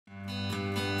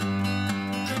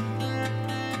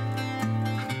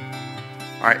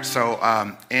All right, so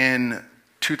in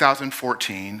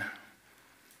 2014,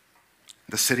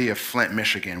 the city of Flint,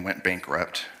 Michigan went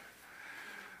bankrupt.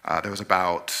 There was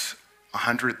about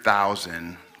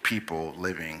 100,000 people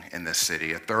living in this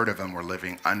city. A third of them were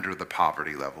living under the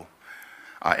poverty level.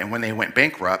 And when they went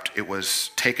bankrupt, it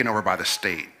was taken over by the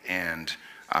state, and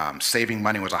saving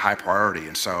money was a high priority.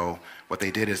 And so what they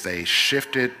did is they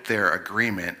shifted their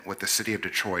agreement with the city of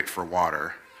Detroit for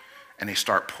water, and they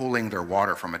start pulling their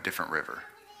water from a different river.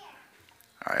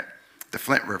 All right. The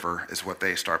Flint River is what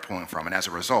they start pulling from. And as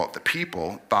a result, the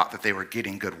people thought that they were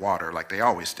getting good water like they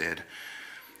always did.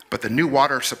 But the new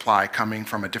water supply coming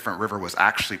from a different river was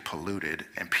actually polluted,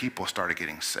 and people started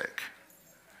getting sick.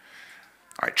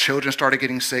 All right, children started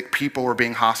getting sick. People were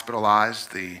being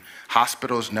hospitalized. The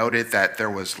hospitals noted that there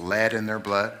was lead in their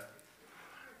blood.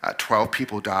 12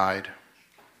 people died.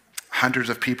 Hundreds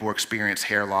of people experienced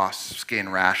hair loss, skin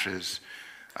rashes.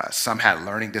 Some had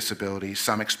learning disabilities.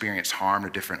 Some experienced harm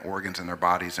to different organs in their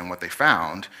bodies. And what they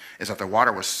found is that the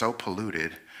water was so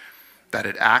polluted that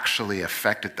it actually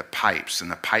affected the pipes, and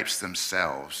the pipes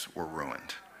themselves were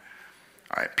ruined.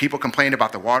 All right, people complained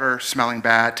about the water smelling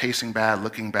bad, tasting bad,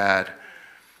 looking bad,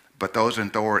 but those in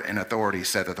authority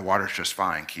said that the water's just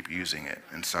fine, keep using it.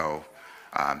 And so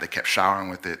they kept showering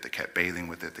with it, they kept bathing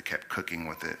with it, they kept cooking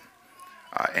with it.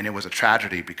 And it was a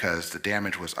tragedy because the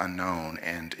damage was unknown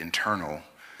and internal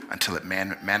until it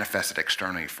manifested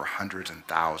externally for hundreds and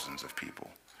thousands of people.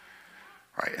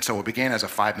 Right? And so what began as a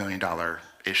 $5 million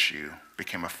issue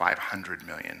became a $500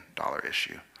 million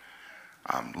issue.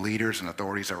 Leaders and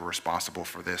authorities that were responsible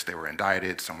for this, they were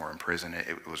indicted, some were in prison.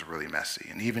 It was really messy.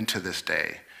 And even to this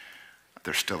day,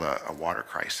 there's still a water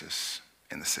crisis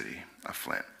in the city of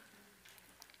Flint.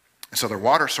 And so their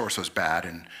water source was bad,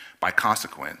 and by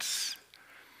consequence,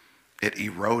 it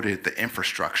eroded the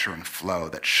infrastructure and flow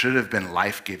that should have been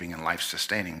life-giving and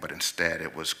life-sustaining, but instead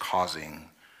it was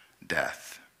causing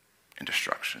death and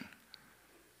destruction.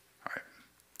 All right.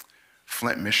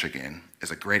 Flint, Michigan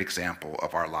is a great example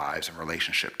of our lives in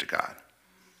relationship to God.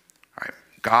 All right.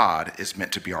 God is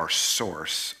meant to be our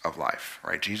source of life.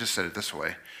 Right? Jesus said it this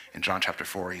way in John chapter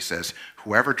 4. He says,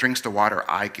 "Whoever drinks the water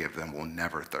I give them will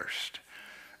never thirst.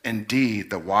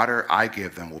 Indeed, the water I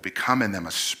give them will become in them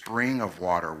a spring of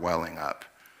water welling up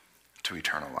to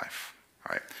eternal life."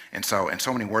 All right? And so in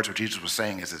so many words, what Jesus was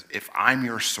saying is if I'm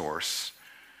your source,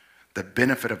 the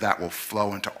benefit of that will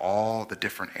flow into all the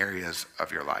different areas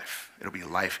of your life. It'll be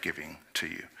life-giving to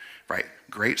you, right?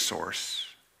 Great source,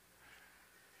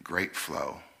 great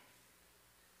flow,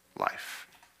 life.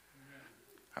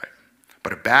 All right.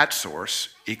 But a bad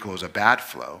source equals a bad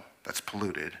flow that's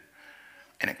polluted,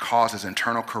 and it causes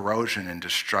internal corrosion and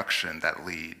destruction that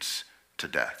leads to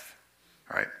death.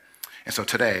 All right? And so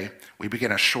today, we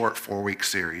begin a short 4-week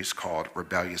series called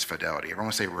Rebellious Fidelity.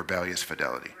 Everyone say Rebellious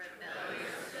Fidelity.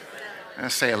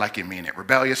 And say it like you mean it.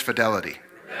 Rebellious Fidelity.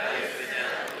 Rebellious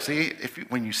Fidelity. See,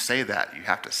 when you say that, you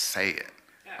have to say it,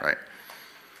 right?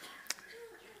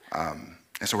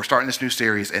 And so we're starting this new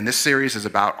series, and this series is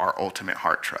about our ultimate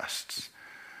heart trusts.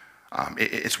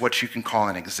 It's what you can call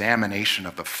an examination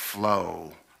of the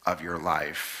flow of your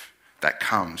life that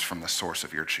comes from the source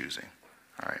of your choosing,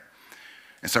 all right?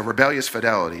 And so rebellious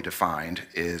fidelity, defined,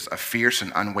 is a fierce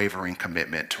and unwavering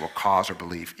commitment to a cause or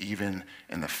belief even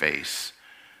in the face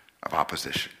of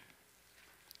opposition.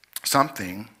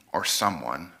 Something or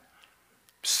someone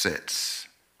sits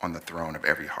on the throne of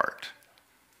every heart.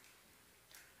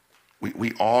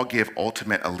 We all give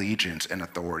ultimate allegiance and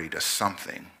authority to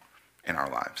something in our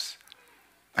lives.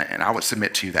 And I would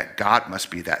submit to you that God must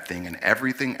be that thing, and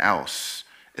everything else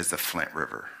is the Flint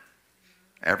River.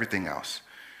 Everything else,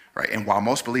 right? And while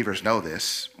most believers know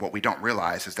this, what we don't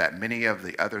realize is that many of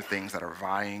the other things that are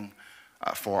vying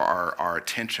for our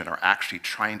attention are actually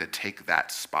trying to take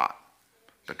that spot.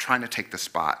 They're trying to take the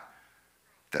spot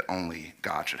that only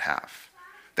God should have.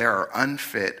 There are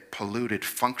unfit, polluted,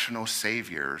 functional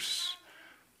saviors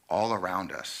all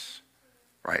around us,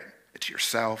 right? It's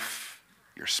yourself,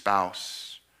 your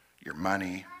spouse, your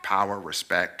money, power,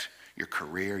 respect, your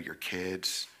career, your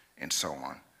kids, and so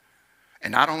on.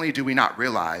 And not only do we not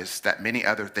realize that many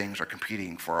other things are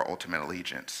competing for our ultimate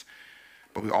allegiance,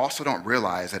 but we also don't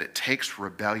realize that it takes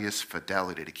rebellious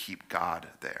fidelity to keep God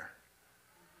there.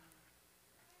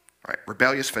 Right?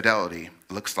 Rebellious fidelity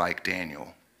looks like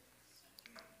Daniel,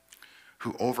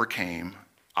 who overcame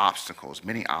obstacles,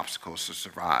 many obstacles to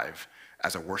survive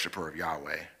as a worshiper of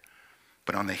Yahweh.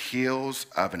 But on the heels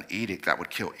of an edict that would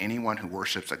kill anyone who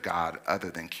worships a god other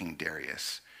than King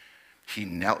Darius, he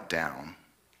knelt down.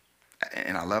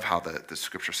 And I love how the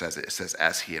scripture says it. It says,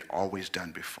 as he had always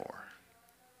done before.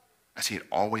 As he had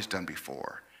always done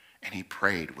before, and he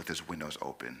prayed with his windows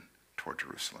open toward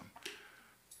Jerusalem.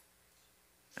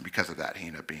 And because of that, he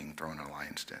ended up being thrown in a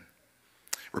lion's den.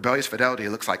 Rebellious Fidelity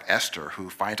looks like Esther, who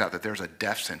finds out that there's a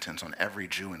death sentence on every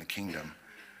Jew in the kingdom.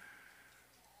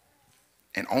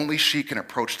 And only she can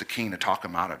approach the king to talk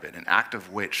him out of it, an act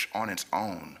of which on its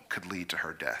own could lead to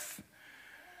her death.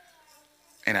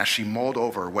 And as she mulled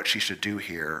over what she should do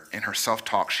here, in her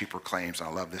self-talk she proclaims, and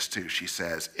I love this too, she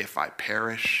says, "If I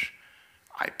perish,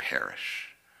 I perish."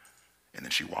 And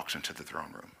then she walks into the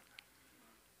throne room.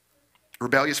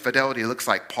 Rebellious Fidelity looks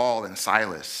like Paul and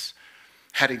Silas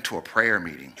heading to a prayer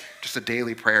meeting, just a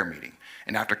daily prayer meeting.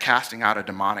 And after casting out a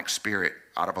demonic spirit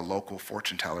out of a local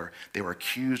fortune teller, they were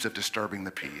accused of disturbing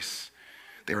the peace.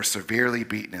 They were severely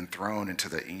beaten and thrown into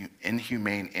the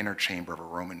inhumane inner chamber of a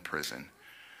Roman prison.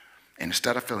 And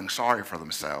instead of feeling sorry for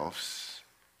themselves,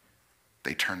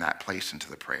 they turned that place into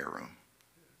the prayer room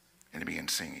and began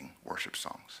singing worship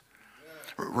songs.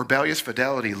 Rebellious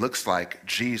Fidelity looks like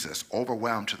Jesus,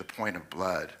 overwhelmed to the point of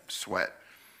blood, sweat,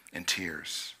 and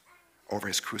tears over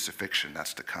his crucifixion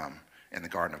that's to come in the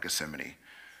Garden of Gethsemane.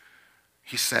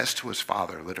 He says to his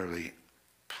Father, literally,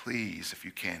 "Please, if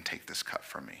you can, take this cup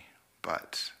from me.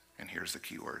 But," and here's the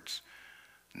key words,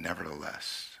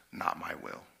 "nevertheless, not my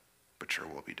will, but your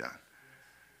will be done."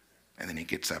 And then he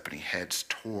gets up and he heads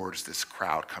towards this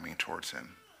crowd coming towards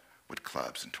him with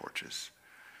clubs and torches.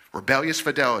 Rebellious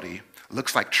Fidelity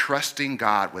looks like trusting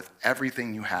God with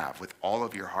everything you have, with all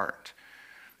of your heart,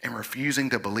 and refusing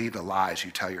to believe the lies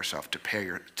you tell yourself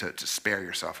to spare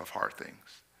yourself of hard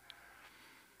things.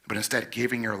 But instead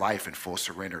giving your life in full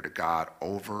surrender to God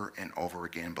over and over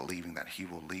again, believing that he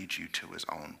will lead you to his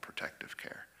own protective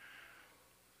care.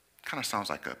 Kind of sounds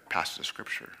like a passage of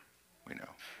scripture we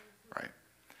know, right?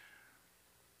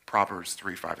 Proverbs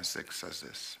 3, 5, and 6 says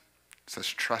this. It says,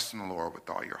 "Trust in the Lord with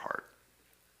all your heart,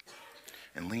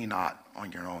 and lean not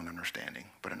on your own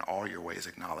understanding, but in all your ways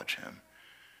acknowledge him,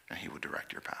 and he will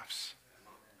direct your paths."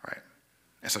 Right?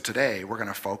 And so today we're going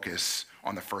to focus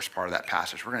on the first part of that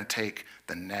passage. We're going to take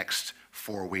the next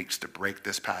 4 weeks to break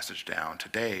this passage down.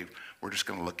 Today we're just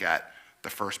going to look at the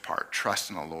first part, trust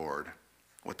in the Lord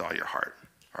with all your heart.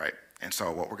 All right? And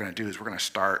so what we're going to do is we're going to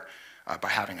start by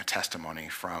having a testimony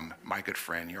from my good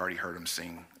friend. You already heard him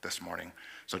sing this morning.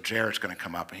 So Jared's going to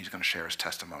come up and he's going to share his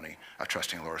testimony of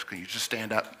trusting the Lord. Can you just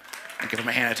stand up and give him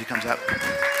a hand as he comes up?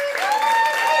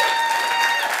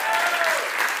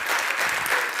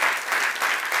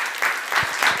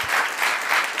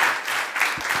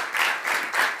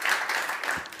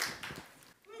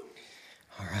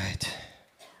 All right.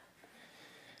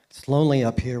 It's lonely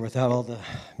up here without all the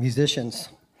musicians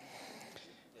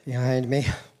behind me.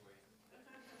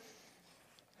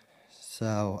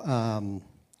 So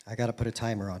I got to put a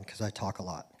timer on because I talk a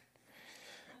lot.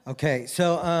 Okay,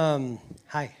 so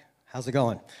hi, how's it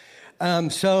going? I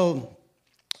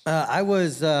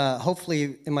was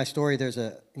hopefully in my story there's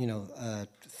a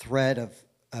thread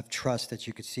of trust that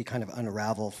you could see kind of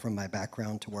unravel from my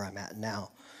background to where I'm at now.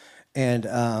 And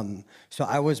so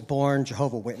I was born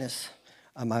Jehovah's Witness.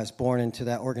 I was born into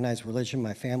that organized religion.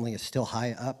 My family is still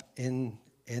high up in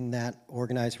that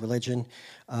organized religion.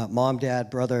 Mom, dad,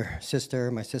 brother, sister.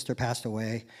 My sister passed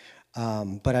away.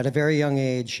 But at a very young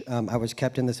age, I was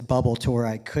kept in this bubble to where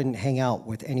I couldn't hang out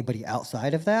with anybody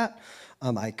outside of that.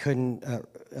 I couldn't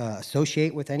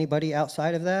associate with anybody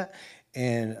outside of that.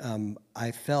 And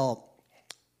I felt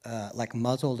like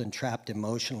muzzled and trapped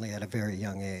emotionally at a very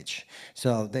young age.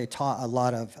 So they taught a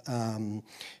lot of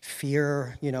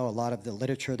fear, a lot of the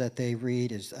literature that they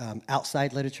read is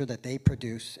outside literature that they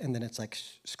produce, and then it's like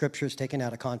scriptures taken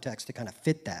out of context to kind of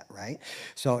fit that, right?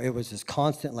 So it was this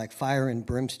constant like fire and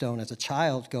brimstone as a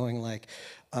child going like,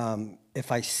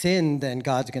 if I sin, then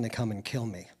God's gonna come and kill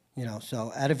me,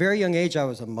 So at a very young age, I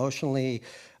was emotionally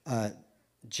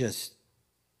just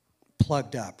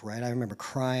plugged up, right? I remember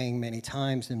crying many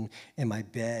times in my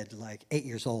bed, like 8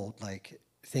 years old, like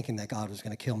thinking that God was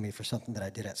going to kill me for something that I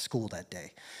did at school that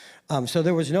day. So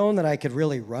there was no one that I could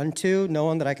really run to, no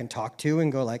one that I can talk to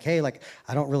and go like, hey, like,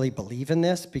 I don't really believe in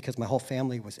this because my whole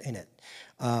family was in it.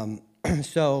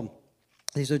 So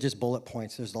these are just bullet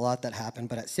points. There's a lot that happened.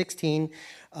 But at 16,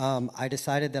 I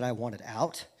decided that I wanted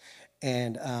out.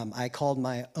 And I called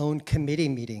my own committee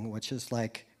meeting, which is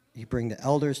like, you bring the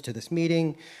elders to this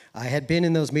meeting. I had been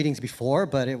in those meetings before,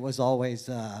 but it was always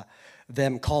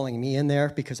them calling me in there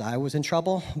because I was in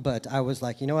trouble. But I was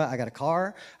like, you know what? I got a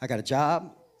car. I got a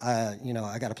job. I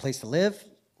got a place to live.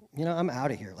 I'm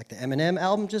out of here. Like the Eminem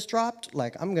album just dropped.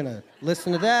 Like I'm going to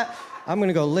listen to that. I'm going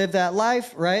to go live that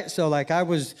life, right? So like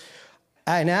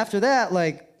and after that,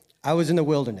 like I was in the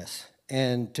wilderness.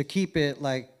 And to keep it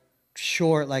like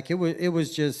short, like it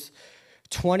was just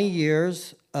 20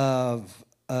 years of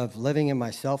living in my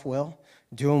self-will,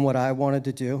 doing what I wanted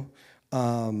to do,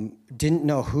 didn't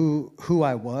know who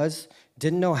I was,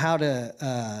 didn't know how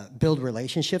to build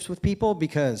relationships with people,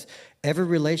 because every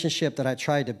relationship that I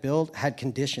tried to build had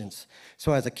conditions.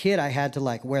 So as a kid, I had to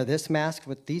like wear this mask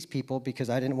with these people because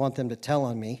I didn't want them to tell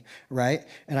on me, right?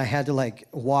 And I had to like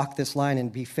walk this line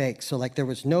and be fake. So like there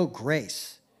was no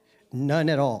grace, none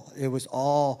at all. It was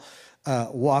all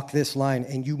walk this line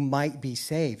and you might be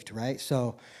saved, right?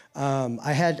 So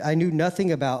I knew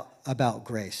nothing about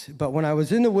grace. But when I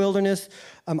was in the wilderness,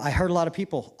 I hurt a lot of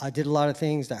people. I did a lot of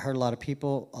things that hurt a lot of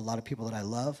people that I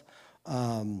love.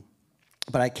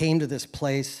 But I came to this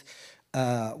place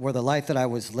where the life that I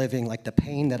was living, like the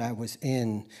pain that I was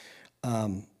in,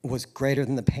 was greater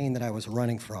than the pain that I was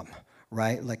running from,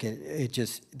 right? Like it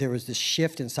just, there was this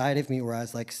shift inside of me where I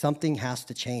was like, something has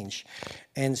to change.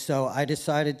 And so I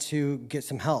decided to get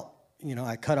some help. You know,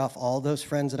 I cut off all those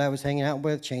friends that I was hanging out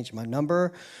with, changed my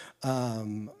number,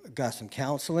 got some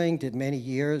counseling, did many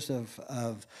years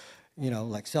of you know,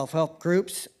 like self-help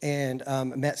groups, and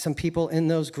met some people in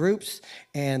those groups,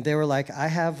 and they were like, I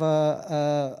have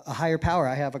a higher power,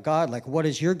 I have a God, like, what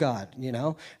is your God, you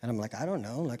know? And I'm like, I don't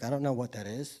know, like, I don't know what that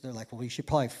is. They're like, well, you should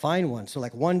probably find one. So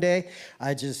like one day,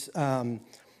 I just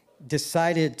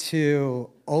decided to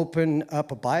open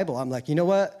up a Bible. I'm like, you know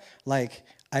what? Like,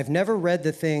 I've never read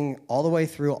the thing all the way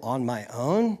through on my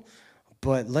own,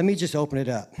 but let me just open it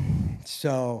up.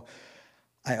 So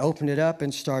I opened it up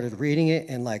and started reading it,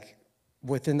 and like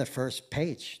within the first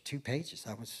page, 2 pages,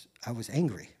 I was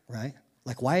angry, right?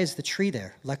 Like, why is the tree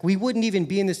there? Like, we wouldn't even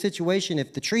be in this situation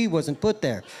if the tree wasn't put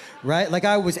there, right? Like,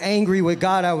 I was angry with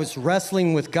God. I was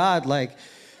wrestling with God. Like,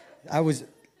 and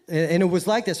it was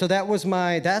like that. So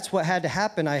that's what had to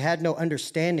happen. I had no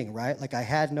understanding, right? Like, I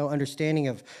had no understanding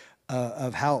of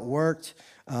how it worked.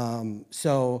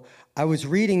 So I was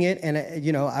reading it, and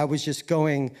you know, I was just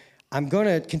going, I'm going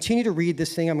to continue to read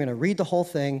this thing. I'm going to read the whole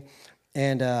thing,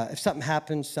 and if something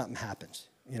happens,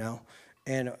 you know.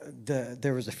 And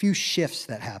there was a few shifts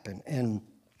that happened, and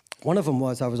one of them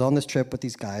was I was on this trip with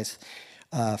these guys,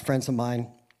 friends of mine,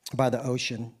 by the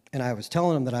ocean, and I was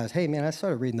telling them that hey man, I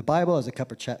started reading the Bible. I was a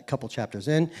couple chapters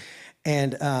in,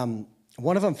 and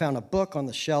one of them found a book on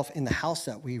the shelf in the house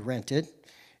that we rented.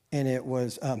 And it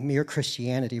was Mere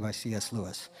Christianity by C.S.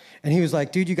 Lewis. And he was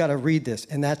like, dude, you got to read this.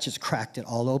 And that just cracked it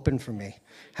all open for me.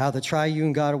 How the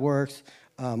triune God works,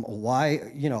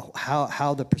 why, you know,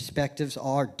 how the perspectives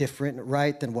are different,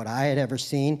 right, than what I had ever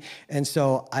seen. And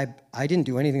so I didn't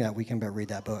do anything that weekend but read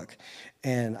that book.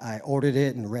 And I ordered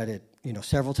it and read it, you know,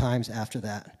 several times after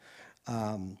that.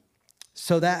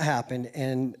 So that happened.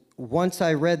 And once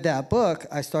I read that book,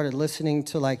 I started listening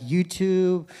to like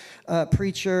YouTube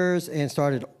preachers, and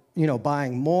started, you know,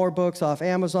 buying more books off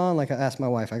Amazon. Like I asked my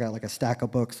wife, I got like a stack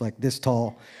of books like this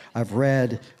tall. I've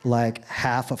read like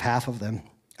half of them.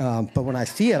 But when I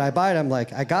see it, I buy it. I'm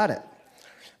like, I got it.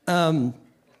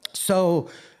 So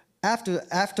after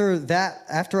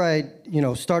I, you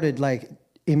know, started like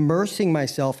immersing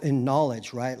myself in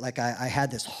knowledge, right? Like I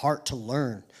had this heart to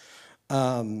learn.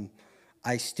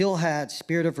 I still had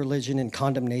spirit of religion and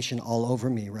condemnation all over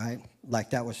me, right?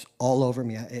 Like that was all over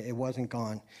me. It wasn't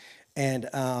gone. And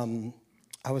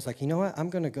I was like, you know what? I'm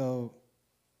going to go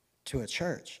to a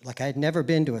church. Like I had never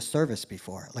been to a service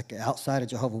before, like outside of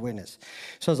Jehovah's Witness.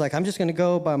 So I was like, I'm just going to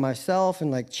go by myself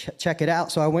and like check it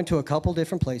out. So I went to a couple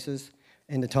different places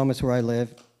in the Thomas where I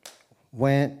live.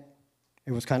 Went.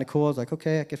 It was kind of cool. I was like,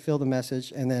 okay, I could feel the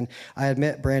message. And then I had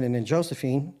met Brandon and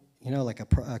Josephine, you know, like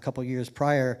a couple years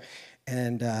prior.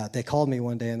 And they called me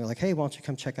one day, and they're like, hey, why don't you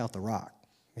come check out The Rock?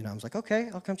 You know, I was like, okay,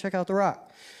 I'll come check out The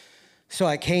Rock. So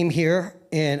I came here,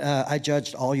 and I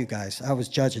judged all you guys. I was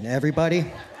judging everybody,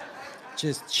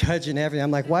 just judging everything.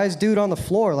 I'm like, why is dude on the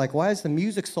floor? Like, why is the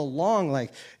music so long?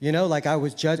 Like, you know, like I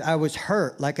was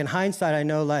hurt. Like in hindsight, I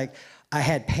know like I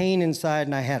had pain inside,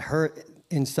 and I had hurt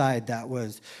inside that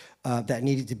was, that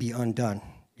needed to be undone,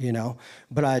 you know?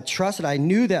 But I trusted, I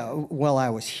knew that while I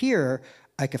was here,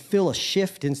 I could feel a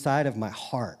shift inside of my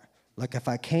heart. Like if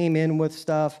I came in with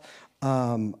stuff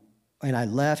and I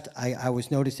left, I was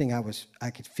noticing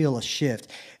I could feel a shift.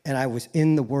 And I was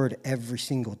in the Word every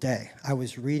single day. I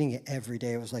was reading it every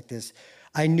day. It was like this.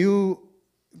 I knew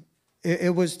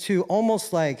it was to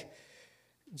almost like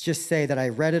just say that I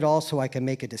read it all so I could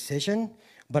make a decision.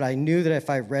 But I knew that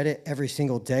if I read it every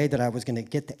single day, that I was going to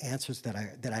get the answers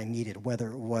that I needed,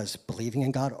 whether it was believing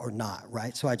in God or not,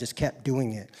 right? So I just kept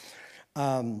doing it.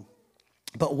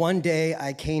 But one day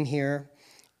I came here,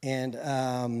 and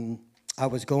I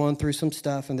was going through some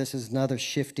stuff, and this is another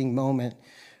shifting moment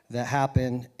that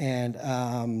happened, and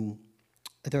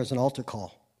there was an altar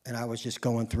call. and I was just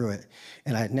going through it.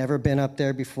 And I had never been up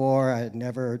there before. I had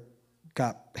never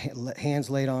got hands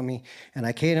laid on me. And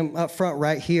I came up front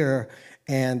right here,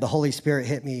 and the Holy Spirit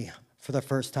hit me for the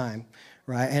first time,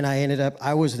 right? And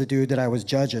I was the dude that I was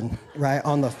judging, right,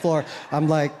 on the floor. I'm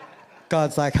like,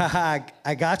 God's like, haha,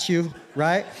 I got you,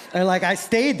 right? And like, I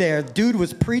stayed there. Dude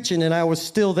was preaching, and I was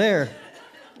still there,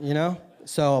 you know?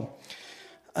 So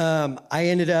I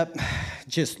ended up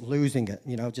just losing it,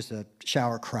 you know, just a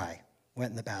shower cry. Went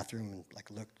in the bathroom and like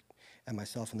looked at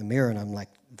myself in the mirror, and I'm like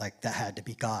that had to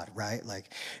be God, right?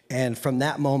 Like, and from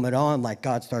that moment on, like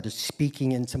God started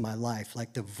speaking into my life.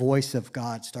 Like the voice of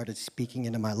God started speaking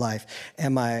into my life,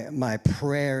 and my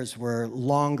prayers were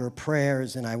longer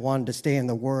prayers, and I wanted to stay in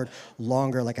the Word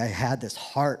longer. Like I had this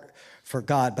heart for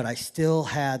God, but I still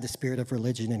had the spirit of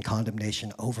religion and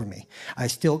condemnation over me. I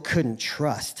still couldn't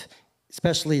trust,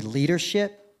 especially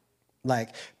leadership.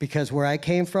 Like, because where I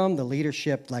came from, the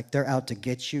leadership, like, they're out to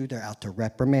get you. They're out to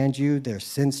reprimand you. They're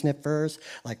sin sniffers.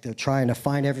 Like, they're trying to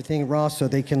find everything wrong so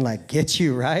they can, like, get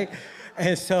you, right?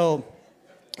 And so,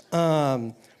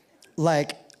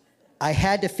 like, I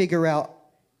had to figure out,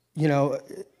 you know,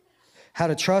 how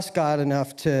to trust God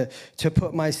enough to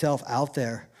put myself out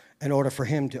there in order for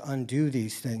him to undo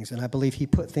these things. And I believe he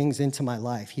put things into my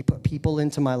life. He put people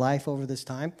into my life over this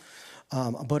time,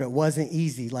 but it wasn't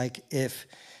easy. Like,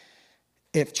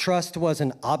 if trust was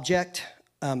an object,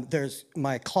 there's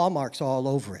my claw marks all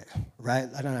over it, right?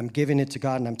 And I'm giving it to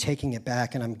God, and I'm taking it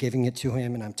back, and I'm giving it to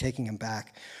him, and I'm taking him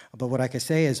back. But what I can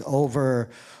say is over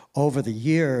the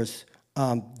years,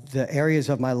 the areas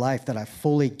of my life that I've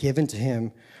fully given to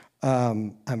him,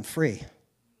 I'm free,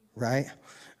 right?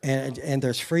 And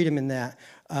there's freedom in that.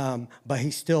 But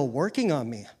he's still working on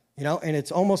me, you know? And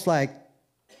it's almost like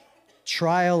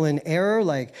trial and error.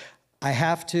 Like, I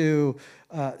have to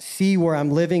see where I'm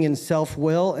living in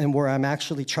self-will and where I'm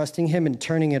actually trusting him and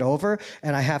turning it over.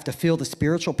 And I have to feel the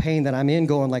spiritual pain that I'm in,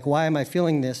 going like, why am I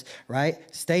feeling this, right?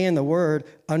 Stay in the Word,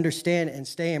 understand, and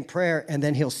stay in prayer. And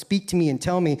then he'll speak to me and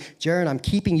tell me, Jaron, I'm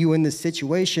keeping you in this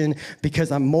situation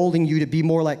because I'm molding you to be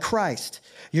more like Christ.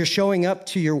 You're showing up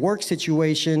to your work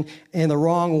situation in the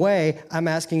wrong way. I'm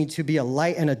asking you to be a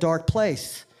light in a dark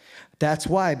place. That's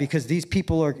why, because these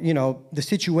people are, you know, the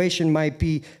situation might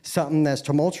be something that's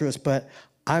tumultuous, but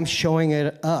I'm showing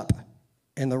it up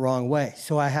in the wrong way.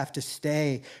 So I have to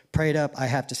stay prayed up. I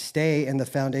have to stay in the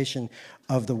foundation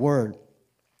of the Word.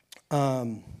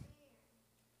 But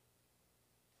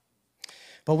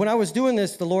when I was doing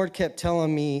this, the Lord kept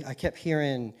telling me, I kept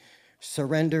hearing,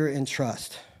 surrender and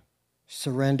trust.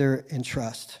 Surrender and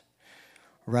trust,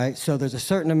 right? So there's a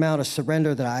certain amount of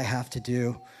surrender that I have to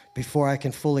do before I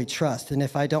can fully trust. And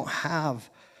if I don't have,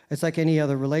 it's like any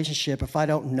other relationship, if I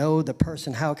don't know the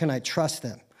person, how can I trust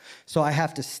them? So I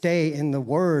have to stay in the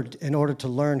Word in order to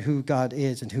learn who God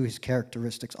is and who his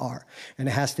characteristics are. And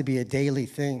it has to be a daily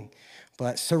thing.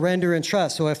 But surrender and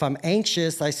trust. So if I'm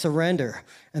anxious, I surrender,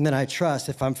 and then I trust.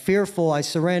 If I'm fearful, I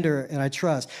surrender, and I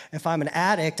trust. If I'm an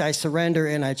addict, I surrender,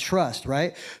 and I trust,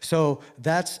 right? So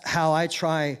that's how I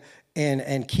try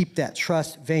and keep that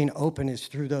trust vein open, is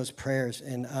through those prayers.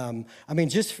 And I mean,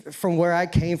 just from where I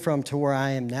came from to where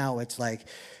I am now, it's like,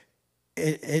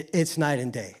 it's night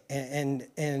and day.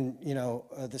 And you know,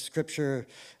 the scripture,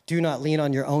 do not lean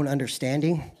on your own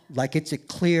understanding. Like, it's a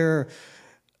clear,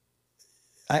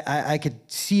 I could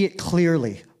see it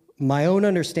clearly. My own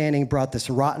understanding brought this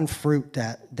rotten fruit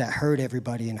that hurt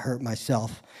everybody and hurt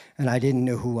myself, and I didn't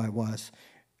know who I was.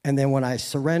 And then when I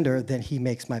surrender, then he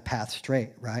makes my path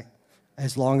straight, right?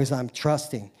 As long as I'm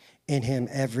trusting in him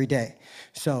every day.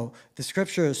 So the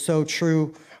scripture is so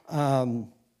true,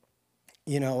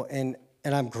 you know, and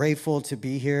I'm grateful to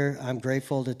be here. I'm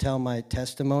grateful to tell my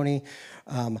testimony.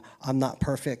 I'm not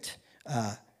perfect.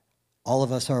 All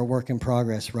of us are a work in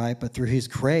progress, right? But through his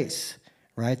grace,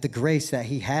 right? The grace that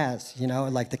he has, you know,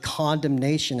 like the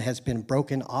condemnation has been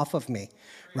broken off of me,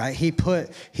 right? He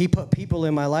put people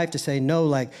in my life to say, no,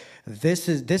 like, this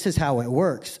is how it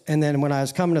works. And then when I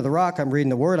was coming to the Rock, I'm reading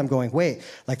the Word, I'm going, wait,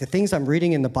 like the things I'm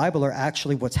reading in the Bible are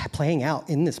actually what's playing out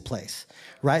in this place,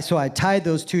 right? So I tied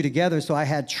those two together, so I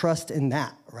had trust in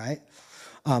that, right?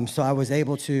 So I was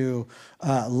able to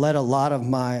let a lot of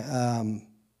my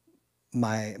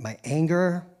my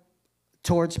anger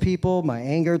towards people, my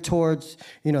anger towards,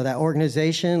 you know, that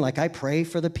organization. Like, I pray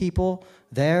for the people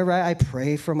there, right? I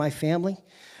pray for my family.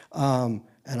 And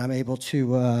I'm able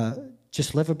to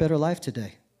just live a better life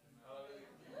today.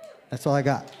 That's all I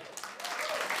got.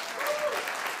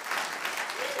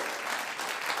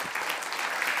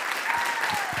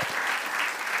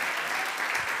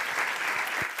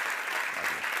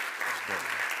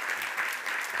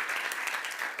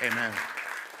 Amen.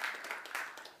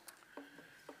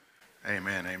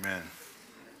 Amen, amen.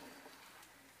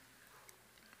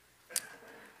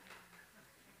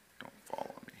 Don't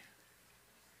follow me.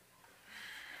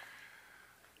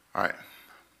 All right.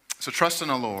 So trust in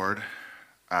the Lord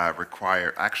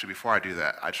actually, before I do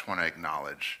that, I just want to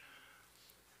acknowledge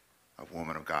a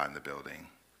woman of God in the building,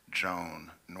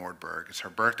 Joan Nordberg. It's her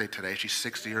birthday today. She's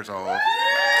 60 years old.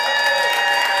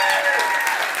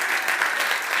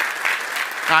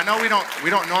 Now, I know we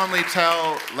don't normally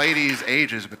tell ladies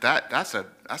ages, but that's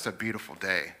a beautiful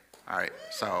day. All right,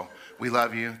 so we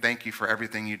love you. Thank you for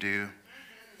everything you do.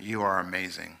 You are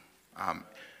amazing.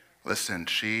 Listen,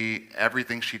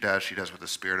 everything she does with a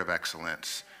spirit of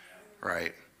excellence,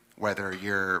 right? Whether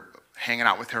you're hanging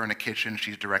out with her in the kitchen,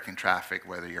 she's directing traffic.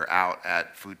 Whether you're out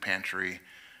at food pantry,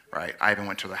 right? I even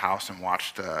went to the house and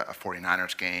watched a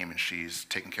 49ers game, and she's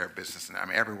taking care of business. And I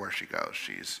mean, everywhere she goes,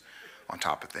 she's on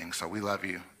top of things. So we love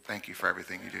you. Thank you for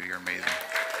everything you do. You're amazing.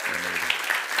 You're amazing.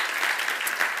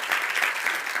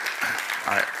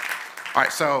 All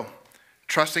right. So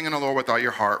trusting in the Lord with all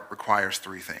your heart requires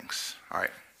three things. All right.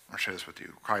 I'll share this with you.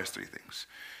 It requires three things.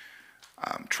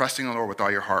 Trusting the Lord with all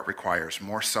your heart requires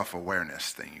more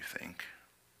self-awareness than you think.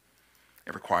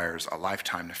 It requires a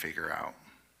lifetime to figure out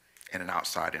and an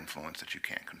outside influence that you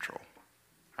can't control.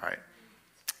 All right?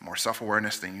 More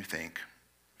self-awareness than you think,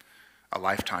 a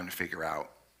lifetime to figure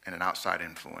out, and an outside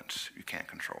influence you can't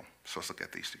control. So let's look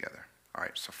at these together. All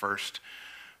right, so first,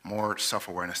 more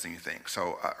self-awareness than you think.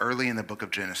 So early in the book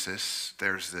of Genesis,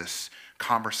 there's this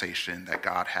conversation that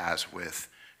God has with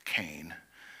Cain.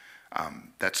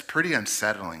 That's pretty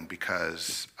unsettling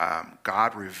because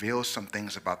God reveals some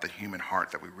things about the human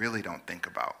heart that we really don't think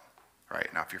about, right?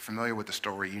 Now, if you're familiar with the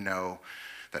story, you know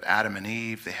that Adam and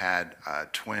Eve, they had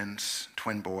twin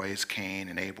boys, Cain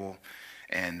and Abel,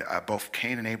 and both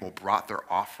Cain and Abel brought their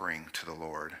offering to the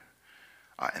Lord.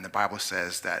 And the Bible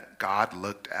says that God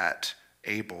looked at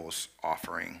Abel's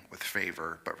offering with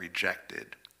favor, but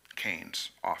rejected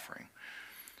Cain's offering.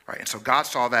 Right? And so God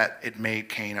saw that it made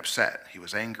Cain upset. He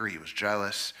was angry, he was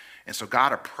jealous. And so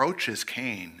God approaches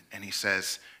Cain and he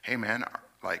says, hey man,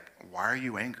 like, why are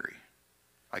you angry?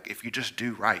 Like, if you just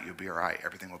do right, you'll be all right.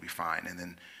 Everything will be fine. And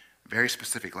then very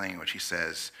specific language, he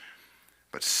says,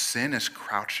 but sin is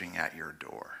crouching at your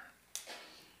door.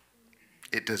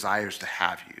 It desires to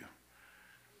have you,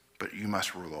 but you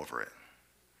must rule over it.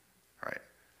 Right?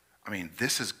 I mean,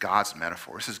 this is God's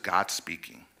metaphor. This is God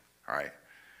speaking. All right?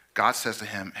 God says to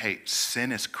him, hey,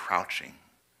 sin is crouching,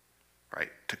 right?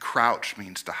 To crouch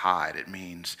means to hide. It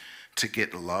means to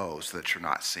get low so that you're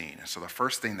not seen. And so the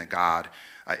first thing that God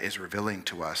is revealing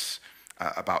to us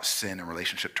about sin in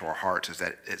relationship to our hearts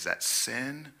is that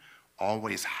sin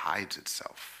always hides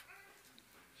itself.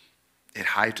 It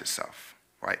hides itself,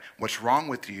 right? What's wrong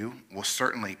with you will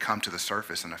certainly come to the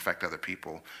surface and affect other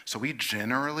people. So we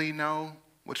generally know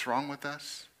what's wrong with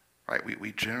us, right?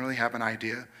 We generally have an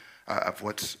idea of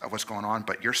what's going on,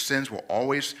 but your sins will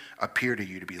always appear to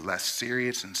you to be less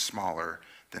serious and smaller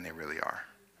than they really are.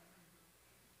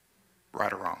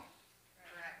 Right or wrong?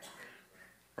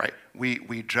 Right?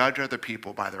 We judge other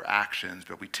people by their actions,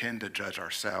 but we tend to judge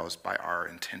ourselves by our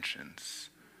intentions.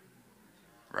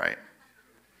 Right?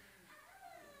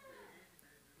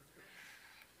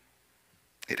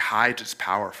 It hides its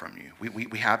power from you.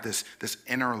 We have this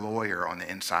inner lawyer on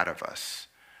the inside of us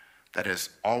that is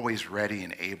always ready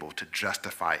and able to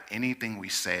justify anything we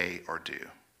say or do,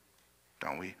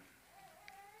 don't we?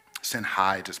 Sin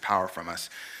hides its power from us.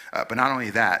 But not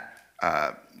only that,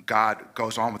 God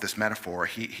goes on with this metaphor.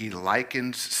 He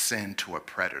likens sin to a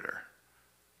predator.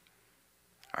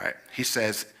 All right? He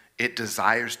says it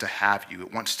desires to have you.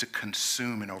 It wants to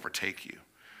consume and overtake you,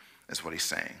 is what he's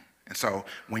saying. And so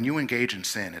when you engage in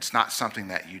sin, it's not something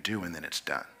that you do and then it's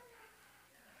done.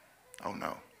 Oh,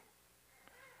 no.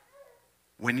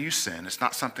 When you sin, it's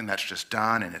not something that's just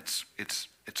done and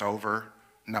it's over.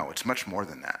 No, it's much more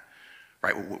than that,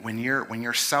 right? When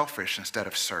you're selfish instead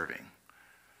of serving,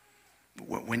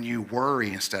 when you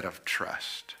worry instead of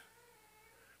trust,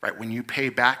 right? When you pay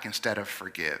back instead of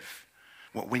forgive,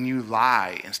 when you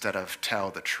lie instead of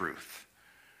tell the truth,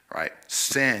 right?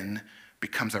 Sin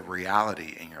becomes a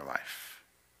reality in your life.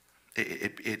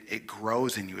 It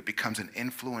grows in you. It becomes an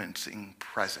influencing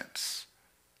presence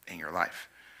in your life.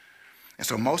 And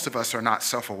so most of us are not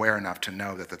self-aware enough to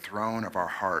know that the throne of our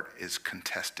heart is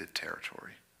contested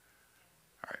territory.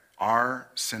 All right. Our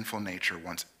sinful nature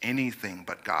wants anything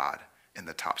but God in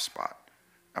the top spot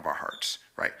of our hearts,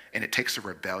 right? And it takes a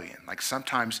rebellion. Like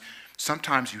sometimes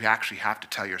you actually have to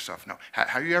tell yourself no.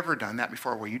 Have you ever done that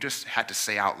before where you just had to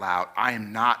say out loud, I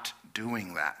am not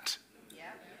doing that? Yep.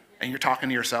 And you're talking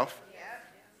to yourself? Yep.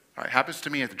 All right. Happens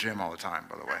to me at the gym all the time,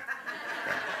 by the way.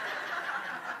 Okay.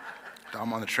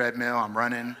 I'm on the treadmill, I'm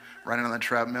running on the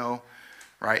treadmill,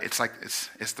 right? It's like,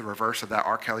 it's the reverse of that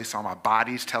R. Kelly song. My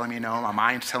body's telling me no, my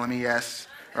mind's telling me yes,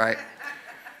 right?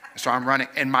 So I'm running,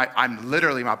 and my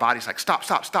body's like,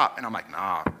 stop. And I'm like,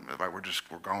 nah,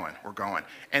 we're going.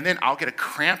 And then I'll get a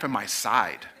cramp in my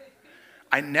side.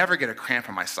 I never get a cramp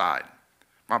in my side.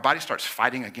 My body starts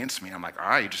fighting against me. And I'm like, all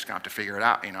right, you're just gonna have to figure it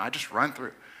out. I just run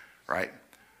through, right?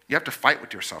 You have to fight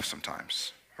with yourself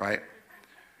sometimes, right?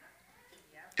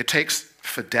 It takes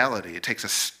fidelity. It takes a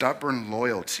stubborn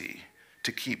loyalty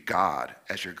to keep God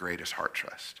as your greatest heart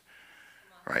trust,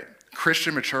 right?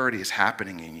 Christian maturity is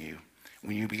happening in you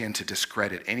when you begin to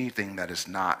discredit anything that is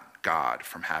not God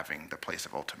from having the place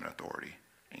of ultimate authority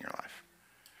in your life.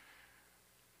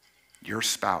 Your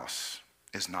spouse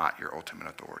is not your ultimate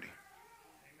authority.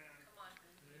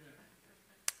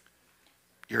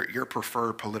 Your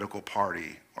preferred political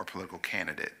party or political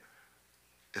candidate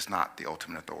is not the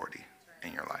ultimate authority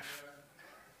in your life.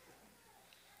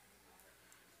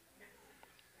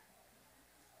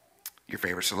 Your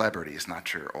favorite celebrity is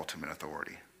not your ultimate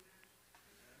authority.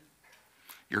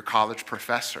 Your college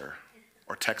professor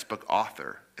or textbook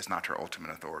author is not your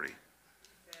ultimate authority.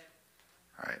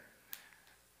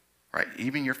 Right?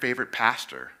 Even your favorite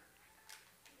pastor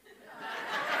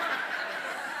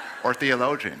or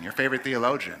theologian, your favorite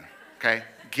theologian, okay,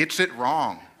 gets it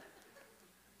wrong,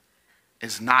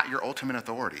 is not your ultimate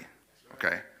authority,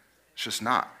 okay? It's just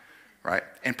not, right?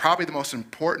 And probably the most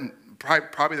important,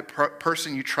 probably the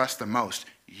person you trust the most,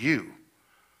 you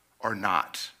are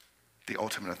not the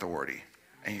ultimate authority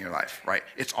in your life, right?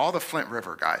 It's all the Flint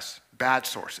River, guys. Bad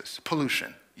sources,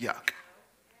 pollution, yuck.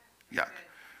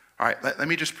 All right, let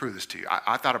me just prove this to you.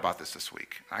 I thought about this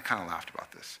week. I kind of laughed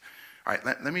about this. All right,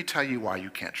 let me tell you why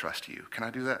you can't trust you. Can I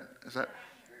do that?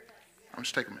 I'll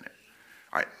just take a minute.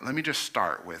 All right, let me just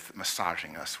start with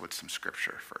massaging us with some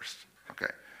scripture first,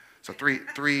 okay? So three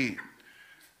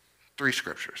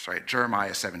scriptures, right?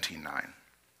 Jeremiah 17:9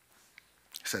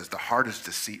 says, the heart is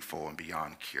deceitful and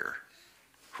beyond cure.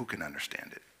 Who can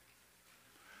understand it?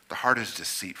 The heart is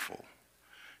deceitful.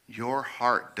 Your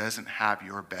heart doesn't have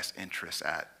your best interests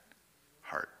at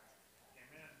heart.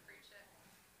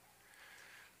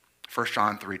 1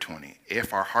 John 3:20,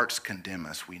 if our hearts condemn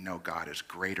us, we know God is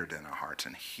greater than our hearts,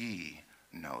 and he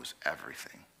knows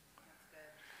everything.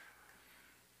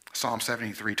 Psalm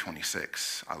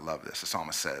 73:26, I love this. The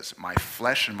psalmist says, my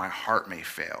flesh and my heart may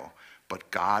fail,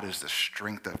 but God is the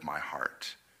strength of my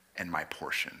heart and my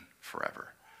portion forever.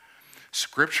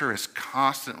 Scripture is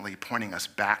constantly pointing us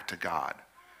back to God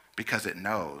because it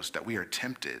knows that we are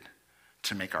tempted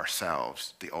to make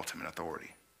ourselves the ultimate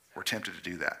authority. We're tempted to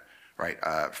do that, right?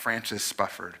 Francis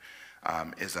Spufford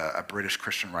is a British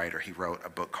Christian writer. He wrote a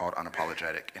book called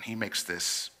Unapologetic, and he makes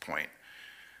this point.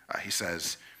 He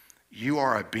says, you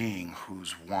are a being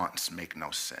whose wants make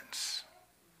no sense.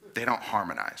 They don't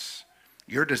harmonize.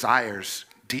 Your desires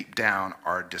deep down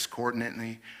are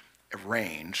discordantly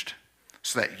arranged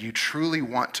so that you truly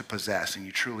want to possess and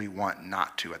you truly want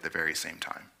not to at the very same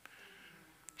time.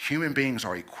 Human beings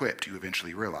are equipped, you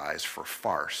eventually realize, for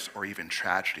farce or even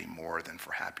tragedy more than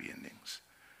for happy endings.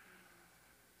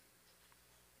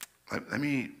 Let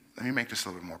me make this a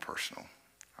little bit more personal,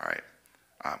 all right?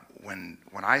 When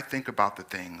I think about the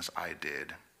things I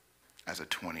did as a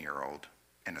 20-year-old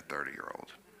and a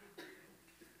 30-year-old,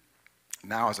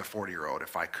 now as a 40-year-old,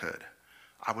 if I could,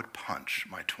 I would punch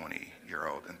my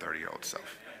 20-year-old and 30-year-old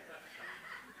self.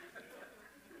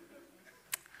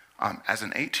 As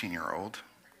an 18-year-old,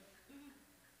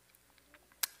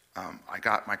 I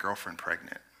got my girlfriend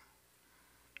pregnant.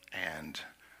 And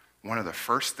one of the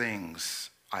first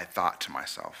things I thought to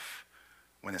myself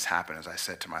when this happened is I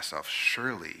said to myself,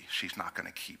 surely she's not going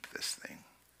to keep this thing.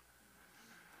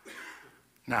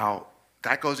 Now,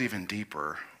 that goes even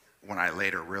deeper when I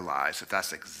later realized that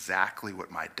that's exactly what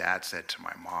my dad said to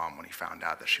my mom when he found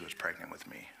out that she was pregnant with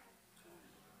me.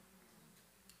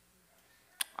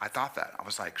 I thought that. I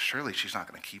was like, surely she's not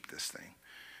going to keep this thing.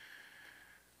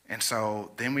 And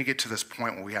so then we get to this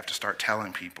point where we have to start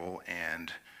telling people,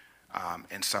 and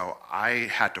so I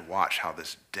had to watch how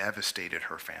this devastated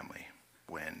her family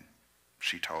when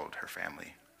she told her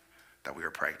family that we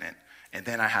were pregnant. And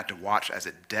then I had to watch as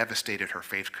it devastated her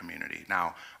faith community.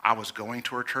 Now, I was going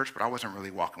to her church, but I wasn't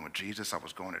really walking with Jesus. I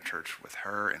was going to church with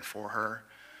her and for her.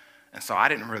 And so I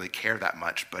didn't really care that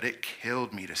much, but it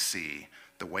killed me to see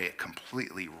the way it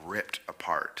completely ripped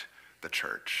apart the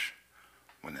church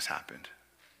when this happened.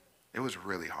 It was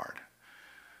really hard.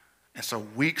 And so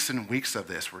weeks and weeks of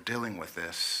this, we're dealing with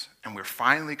this, and we're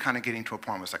finally kind of getting to a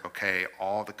point where it's like, okay,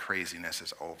 all the craziness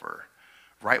is over.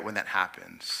 Right when that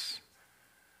happens,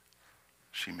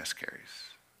 she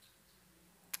miscarries.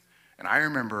 And I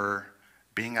remember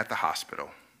being at the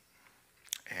hospital,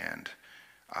 and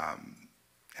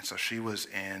so she was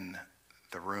in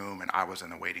the room, and I was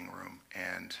in the waiting room,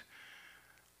 and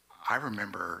I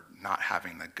remember not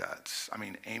having the guts. I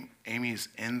mean, Amy's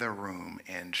in the room,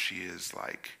 and she is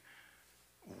like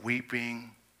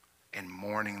weeping and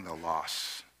mourning the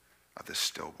loss of this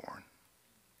stillborn.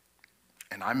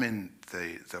 And I'm in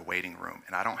the waiting room,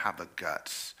 and I don't have the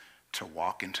guts to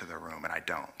walk into the room, and I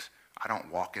don't. I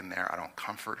don't walk in there, I don't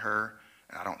comfort her,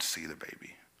 and I don't see the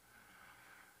baby.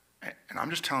 And I'm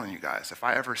just telling you guys, if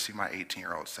I ever see my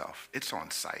 18-year-old self, it's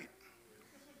on sight.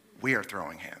 We are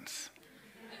throwing hands.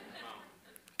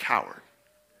 Coward.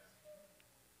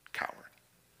 Coward.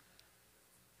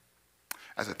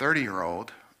 As a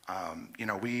 30-year-old, one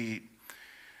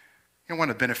of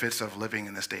the benefits of living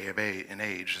in this day and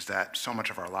age is that so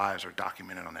much of our lives are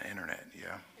documented on the internet,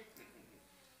 yeah?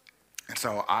 And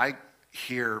so I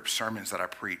hear sermons that I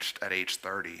preached at age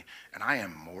 30, and I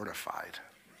am mortified.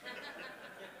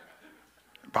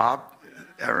 Bob,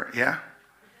 ever, yeah?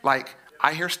 Like,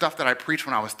 I hear stuff that I preached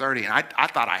when I was 30, and I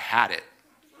thought I had it.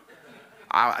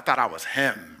 I thought I was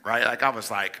him, right? Like, I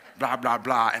was like, blah, blah,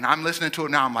 blah. And I'm listening to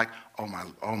it now, I'm like, oh my.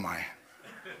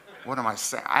 What am I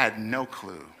saying? I had no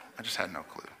clue. I just had no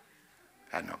clue.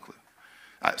 I had no clue.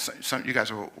 Some of you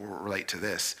guys will relate to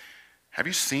this. Have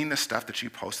you seen the stuff that you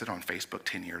posted on Facebook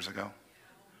 10 years ago?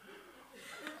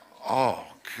 Oh,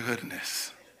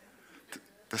 goodness.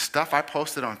 The stuff I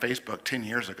posted on Facebook 10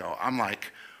 years ago, I'm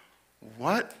like,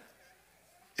 what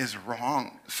is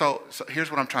wrong? So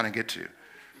here's what I'm trying to get to.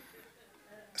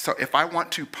 So if I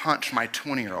want to punch my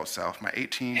 20-year-old self, my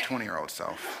 18, 20-year-old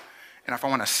self, and if I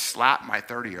want to slap my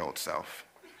 30-year-old self,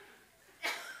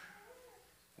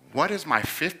 what is my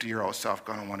 50-year-old self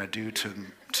going to want to do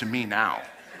to me now?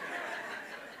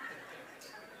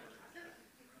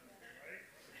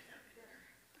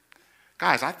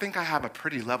 Guys, I think I have a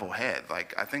pretty level head.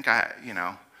 Like, I think I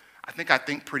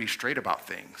think pretty straight about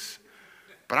things.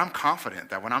 But I'm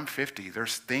confident that when I'm 50,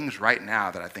 there's things right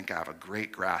now that I think I have a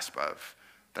great grasp of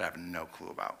that I have no clue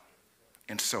about.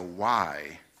 And so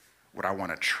why would I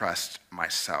want to trust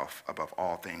myself above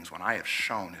all things when I have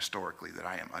shown historically that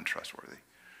I am untrustworthy?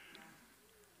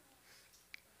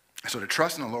 So to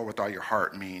trust in the Lord with all your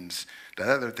heart means that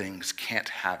other things can't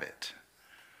have it.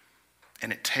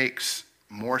 And it takes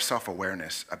more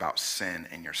self-awareness about sin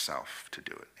in yourself to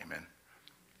do it. Amen.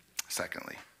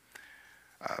 Secondly,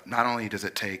 not only does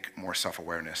it take more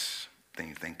self-awareness than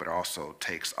you think, but it also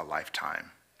takes a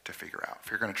lifetime to figure out.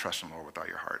 If you're going to trust in the Lord with all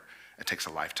your heart, it takes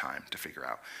a lifetime to figure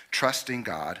out. Trusting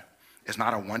God is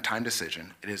not a one-time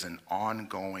decision. It is an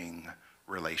ongoing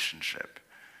relationship,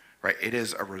 right? It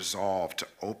is a resolve to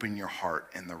open your heart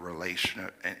in the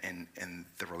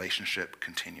relationship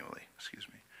continually. Excuse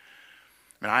me.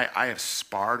 I mean, I have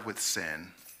sparred with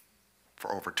sin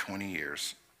for over 20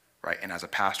 years, right? And as a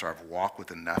pastor, I've walked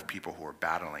with enough people who are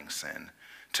battling sin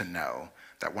to know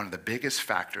that one of the biggest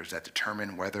factors that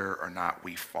determine whether or not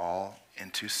we fall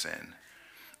into sin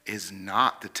is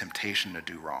not the temptation to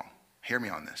do wrong. Hear me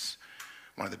on this.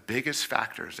 One of the biggest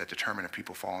factors that determine if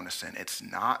people fall into sin, it's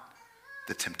not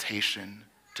the temptation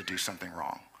to do something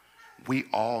wrong. We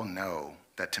all know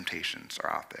that temptations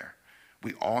are out there.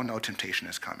 We all know temptation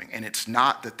is coming, and it's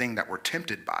not the thing that we're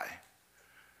tempted by,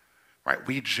 right?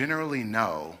 We generally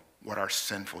know what our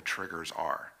sinful triggers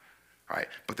are, right?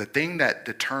 But the thing that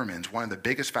determines, one of the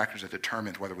biggest factors that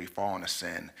determines whether we fall into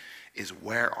sin is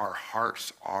where our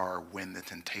hearts are when the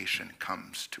temptation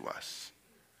comes to us.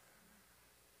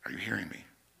 Are you hearing me?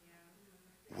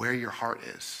 Yeah. Where your heart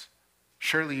is.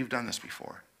 Surely you've done this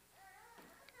before.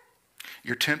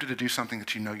 You're tempted to do something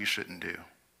that you know you shouldn't do.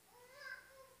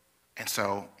 And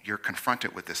so you're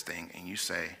confronted with this thing and you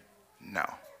say, no.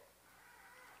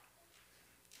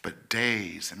 But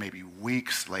days and maybe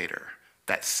weeks later,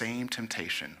 that same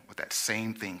temptation with that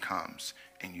same thing comes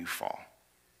and you fall.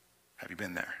 Have you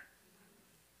been there?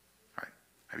 All right.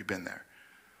 Have you been there?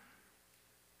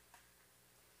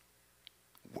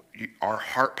 Our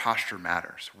heart posture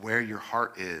matters. Where your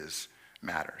heart is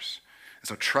matters. And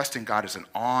so trusting God is an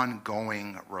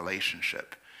ongoing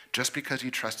relationship. Just because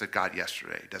you trusted God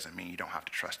yesterday doesn't mean you don't have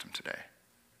to trust him today.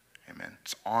 Amen.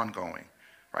 It's ongoing,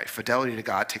 right? Fidelity to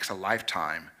God takes a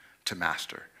lifetime to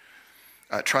master.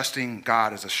 Trusting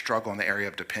God is a struggle in the area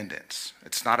of dependence.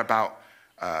 It's not about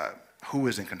who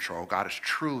is in control. God is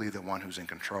truly the one who's in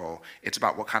control. It's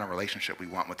about what kind of relationship we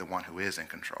want with the one who is in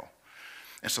control.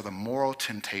 And so the moral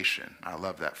temptation, I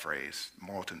love that phrase,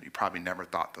 you probably never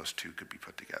thought those two could be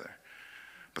put together.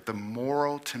 But the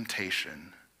moral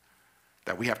temptation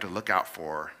that we have to look out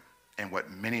for, and what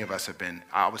many of us have been,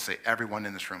 I would say everyone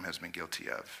in this room has been guilty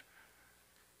of,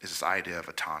 is this idea of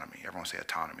autonomy. Everyone say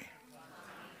autonomy.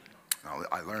 Now,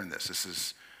 I learned this. This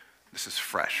is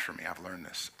fresh for me. I've learned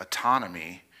this.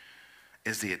 Autonomy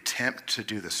is the attempt to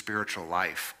do the spiritual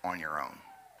life on your own.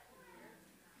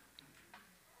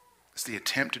 It's the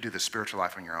attempt to do the spiritual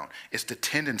life on your own. It's the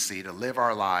tendency to live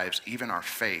our lives, even our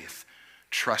faith,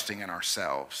 trusting in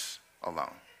ourselves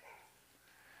alone.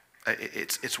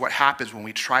 It's what happens when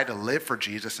we try to live for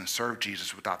Jesus and serve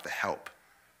Jesus without the help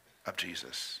of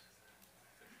Jesus.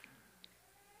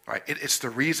 Right? It's the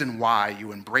reason why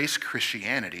you embrace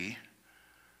Christianity,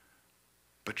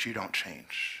 but you don't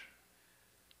change.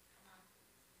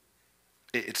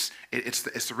 It's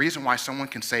the reason why someone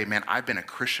can say, man, I've been a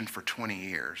Christian for 20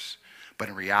 years, but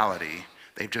in reality,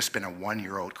 they've just been a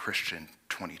 1-year-old Christian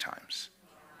 20 times.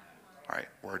 All right,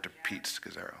 word to Pete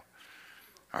Scazzaro.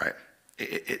 All right,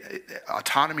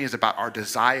 autonomy is about our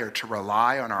desire to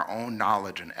rely on our own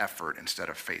knowledge and effort instead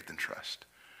of faith and trust.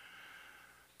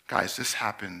 Guys, this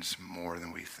happens more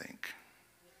than we think,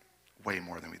 way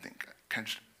more than we think. I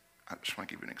just want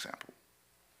to give you an example.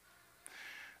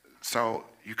 So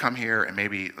you come here and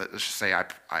maybe, let's just say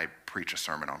I preach a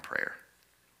sermon on prayer.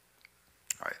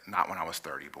 All right, not when I was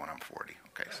 30, but when I'm 40.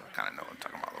 Okay, so I kind of know what I'm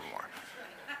talking about a little more.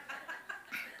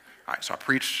 All right, so I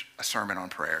preach a sermon on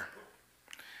prayer.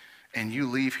 And you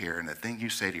leave here and the thing you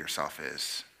say to yourself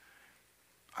is,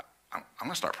 I'm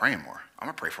going to start praying more. I'm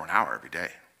going to pray for an hour every day.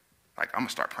 Like, I'm going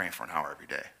to start praying for an hour every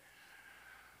day.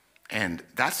 And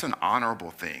that's an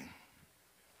honorable thing,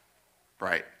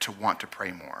 right, to want to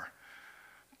pray more.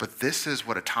 But this is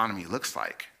what autonomy looks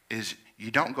like, is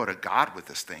you don't go to God with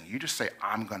this thing. You just say,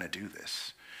 I'm going to do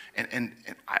this. And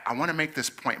I want to make this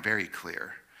point very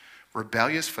clear.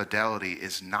 Rebellious fidelity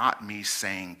is not me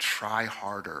saying, try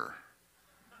harder.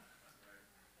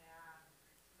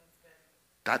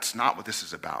 That's not what this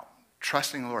is about.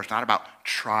 Trusting the Lord is not about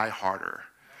try harder.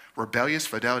 Rebellious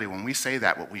fidelity, when we say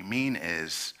that, what we mean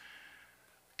is,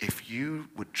 if you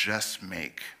would just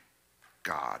make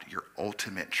God your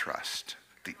ultimate trust,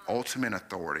 the ultimate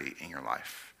authority in your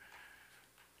life,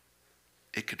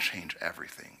 it could change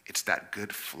everything. It's that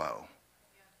good flow,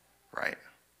 right?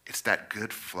 It's that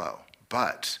good flow.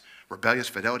 But rebellious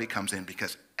fidelity comes in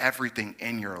because everything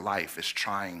in your life is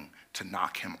trying to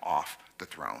knock him off the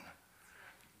throne,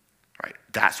 right?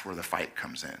 That's where the fight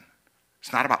comes in.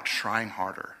 It's not about trying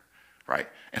harder, right?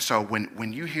 And so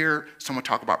when you hear someone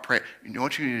talk about prayer, you know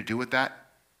what you need to do with that?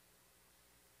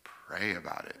 Pray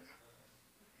about it.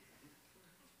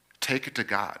 Take it to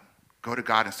God. Go to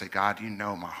God and say, God, you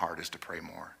know my heart is to pray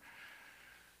more.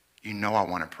 You know I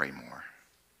want to pray more.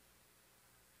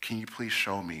 Can you please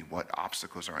show me what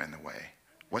obstacles are in the way?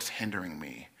 What's hindering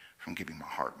me from giving my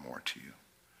heart more to you?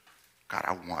 God,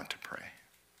 I want to pray.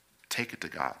 Take it to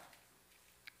God.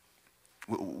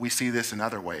 We see this in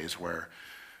other ways where,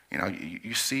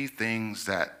 you see things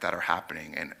that are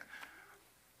happening, and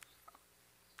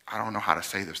I don't know how to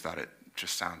say this without it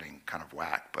just sounding kind of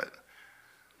whack, but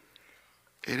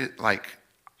it is like,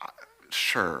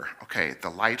 sure, okay, the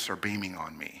lights are beaming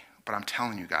on me, but I'm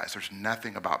telling you guys, there's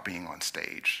nothing about being on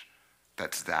stage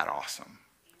that's that awesome.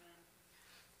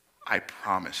 I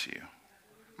promise you.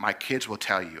 My kids will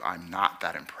tell you I'm not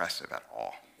that impressive at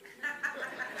all.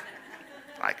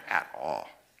 Like, at all.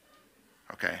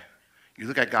 Okay? You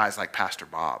look at guys like Pastor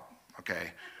Bob,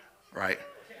 okay? Right?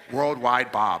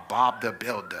 Worldwide Bob the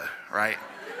Builder, right?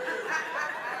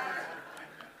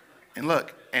 And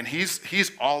look, and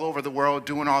he's all over the world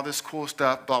doing all this cool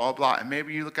stuff, blah, blah, blah. And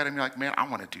maybe you look at him and you're like, man, I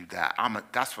want to do that.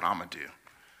 That's what I'm going to do.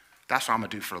 That's what I'm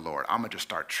going to do for the Lord. I'm going to just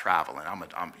start traveling. I'm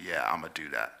going to do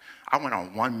that. I went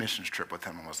on one missions trip with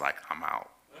him and was like, I'm out.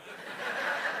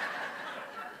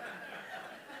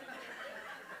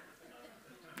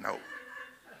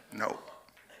 Nope.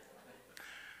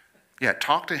 Yeah,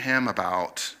 talk to him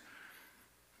about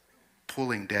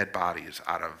pulling dead bodies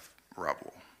out of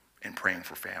rubble and praying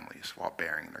for families while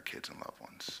burying their kids and loved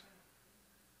ones.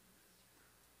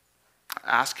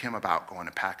 Ask him about going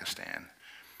to Pakistan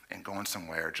and going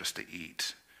somewhere just to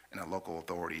eat, and the local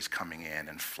authorities coming in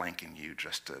and flanking you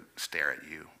just to stare at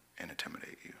you and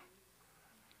intimidate you.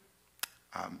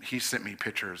 He sent me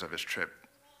pictures of his trip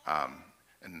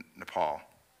in Nepal.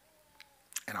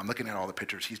 And I'm looking at all the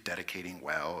pictures. He's dedicating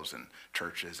wells and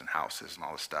churches and houses and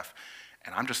all this stuff.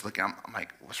 And I'm just looking, I'm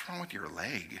like, what's wrong with your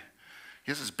leg?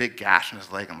 He has this big gash in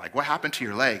his leg. I'm like, what happened to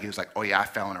your leg? He was like, oh yeah, I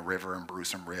fell in a river and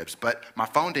bruised some ribs, but my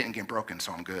phone didn't get broken,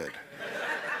 so I'm good.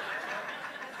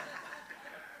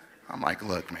 I'm like,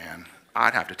 look, man,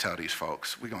 I'd have to tell these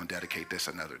folks, we're going to dedicate this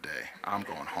another day. I'm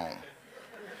going home,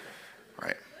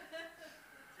 right?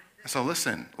 So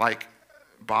listen, like,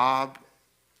 Bob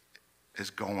is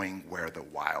going where the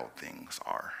wild things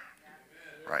are.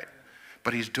 right?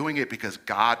 But he's doing it because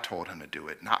God told him to do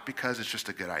it, not because it's just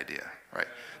a good idea, right?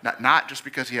 Not just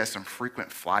because he has some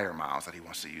frequent flyer miles that he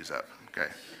wants to use up,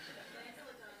 okay?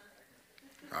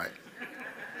 Right?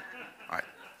 Right.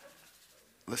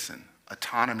 Listen,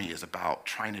 autonomy is about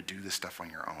trying to do this stuff on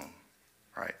your own,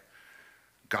 right?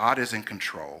 God is in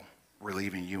control,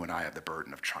 relieving you and I of the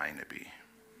burden of trying to be.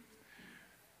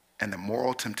 And the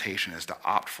moral temptation is to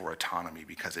opt for autonomy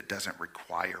because it doesn't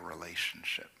require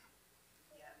relationship.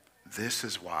 This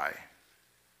is why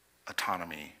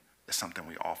autonomy is something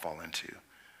we all fall into.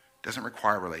 It doesn't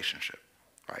require relationship,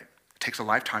 right? It takes a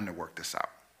lifetime to work this out,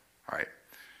 all right?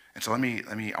 And so I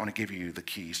want to give you the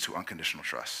keys to unconditional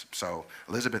trust. So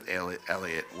Elizabeth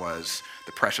Elliot was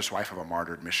the precious wife of a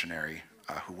martyred missionary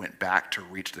who went back to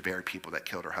reach the very people that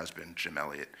killed her husband, Jim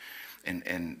Elliot.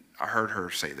 And I heard her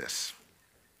say this.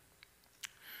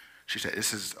 She said,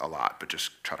 this is a lot, but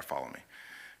just try to follow me.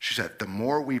 She said, the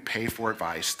more we pay for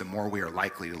advice, the more we are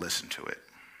likely to listen to it.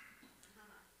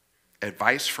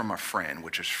 Advice from a friend,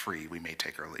 which is free, we may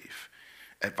take or leave.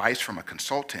 Advice from a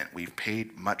consultant we've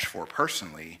paid much for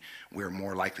personally, we're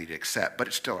more likely to accept, but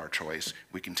it's still our choice.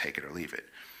 We can take it or leave it.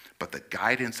 But the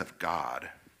guidance of God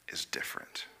is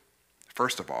different.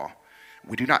 First of all,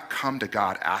 we do not come to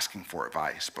God asking for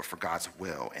advice, but for God's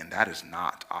will, and that is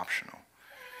not optional.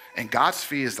 And God's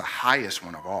fee is the highest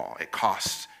one of all. It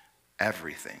costs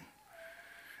everything.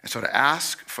 And so to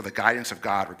ask for the guidance of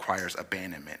God requires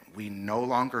abandonment. We no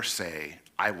longer say,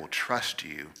 I will trust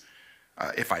you.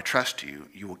 If I trust you,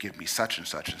 you will give me such and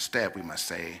such. Instead, we must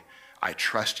say, I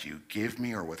trust you. Give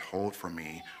me or withhold from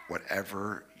me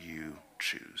whatever you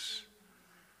choose.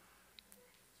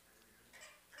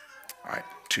 All right.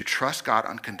 To trust God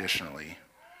unconditionally,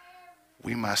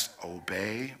 we must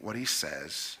obey what he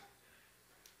says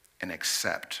and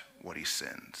accept what he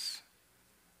sends.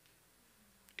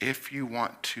 If you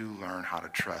want to learn how to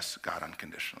trust God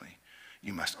unconditionally,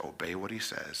 you must obey what he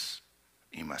says.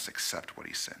 You must accept what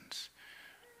he sends.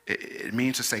 It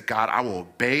means to say, God, I will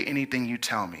obey anything you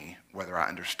tell me, whether I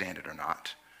understand it or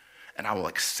not. And I will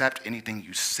accept anything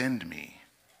you send me,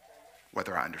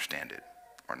 whether I understand it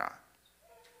or not.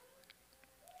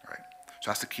 All right?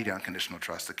 So that's the key to unconditional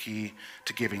trust. The key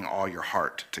to giving all your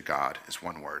heart to God is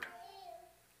one word: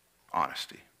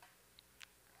 honesty.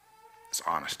 It's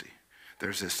honesty.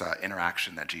 There's this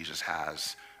interaction that Jesus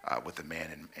has with the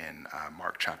man in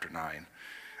Mark chapter 9.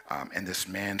 And this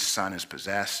man's son is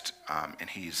possessed, and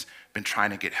he's been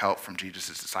trying to get help from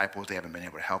Jesus' disciples. They haven't been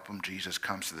able to help him. Jesus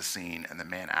comes to the scene, and the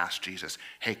man asks Jesus,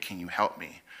 hey, can you help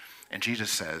me? And Jesus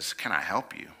says, can I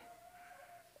help you?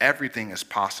 Everything is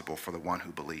possible for the one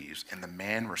who believes. And the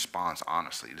man responds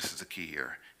honestly. This is the key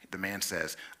here. The man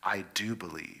says, I do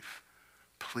believe.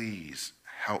 Please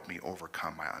help me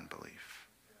overcome my unbelief.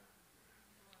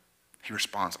 He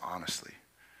responds honestly.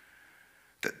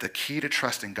 The key to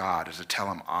trusting God is to tell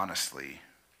him honestly,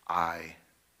 I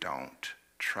don't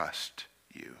trust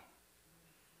you.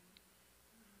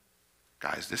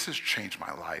 Guys, this has changed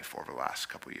my life over the last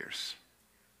couple years.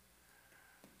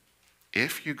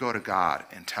 If you go to God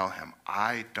and tell him,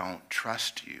 I don't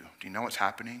trust you, do you know what's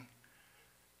happening?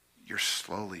 You're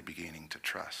slowly beginning to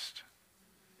trust.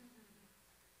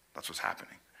 That's what's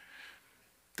happening.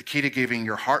 The key to giving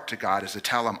your heart to God is to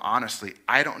tell him honestly,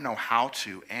 I don't know how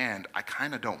to, and I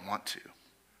kind of don't want to,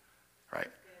 right?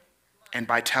 And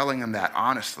by telling him that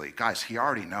honestly, guys, he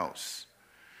already knows.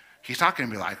 He's not going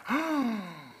to be like, oh,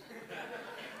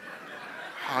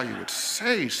 how you would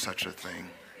say such a thing.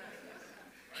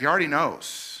 He already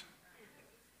knows.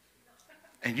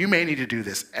 And you may need to do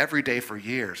this every day for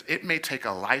years. It may take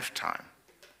a lifetime,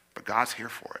 but God's here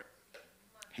for it.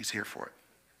 He's here for it.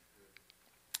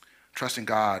 Trusting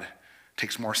God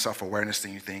takes more self-awareness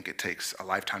than you think. It takes a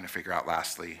lifetime to figure out.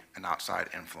 Lastly, an outside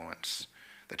influence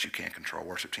that you can't control.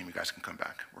 Worship team, you guys can come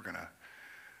back. We're gonna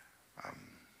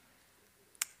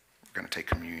take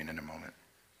communion in a moment.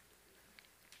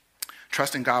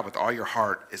 Trusting God with all your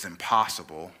heart is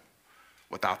impossible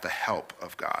without the help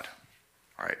of God.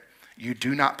 All right? You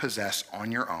do not possess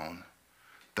on your own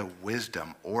the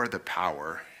wisdom or the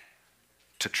power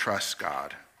to trust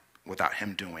God without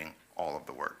him doing all of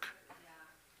the work.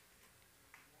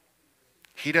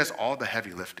 He does all the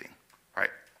heavy lifting,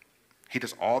 right? He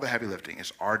does all the heavy lifting.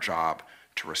 It's our job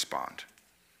to respond,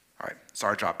 all right? It's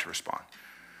our job to respond.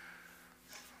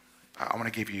 I want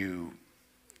to give you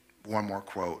one more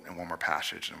quote and one more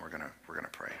passage, and we're gonna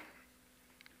pray.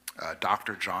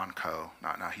 Dr. John Coe.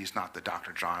 Now, he's not the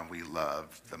Dr. John we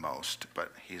love the most,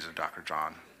 but he's a Dr.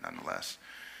 John nonetheless.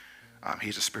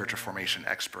 He's a spiritual formation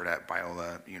expert at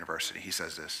Biola University. He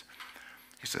says this.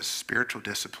 He says, spiritual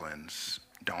disciplines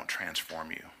don't transform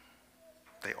you.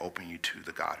 they open you to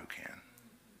the God who can.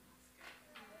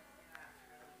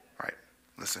 Right?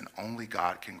 Listen, only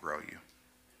God can grow you.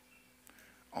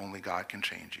 Only God can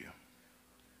change you.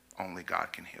 Only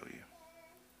God can heal you.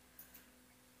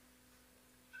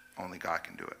 Only God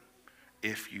can do it.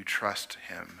 If you trust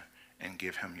him and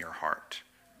give him your heart,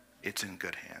 it's in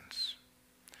good hands.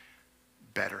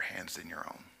 Better hands than your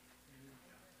own.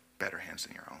 Better hands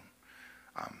than your own.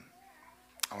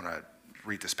 I want to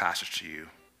read this passage to you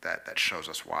that shows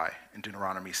us why. In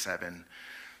Deuteronomy 7,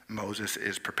 Moses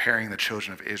is preparing the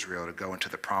children of Israel to go into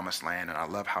the promised land, and I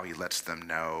love how he lets them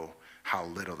know how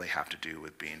little they have to do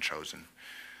with being chosen.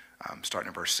 Starting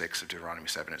in verse 6 of Deuteronomy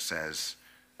 7, it says,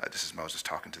 this is Moses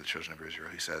talking to the children of Israel.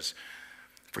 He says,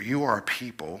 "For you are a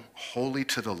people holy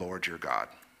to the Lord your God.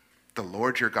 The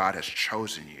Lord your God has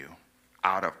chosen you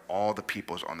out of all the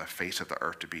peoples on the face of the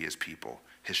earth to be his people,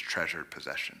 his treasured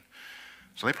possession."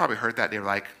 So they probably heard that. They were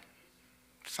like,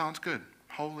 sounds good.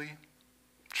 Holy,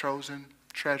 chosen,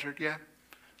 treasured. Yeah,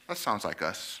 that sounds like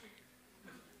us.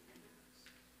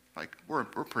 Like, we're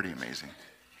pretty amazing.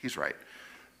 He's right.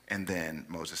 And then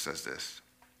Moses says this,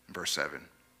 verse 7.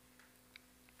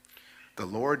 "The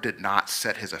Lord did not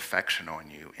set his affection on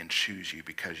you and choose you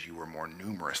because you were more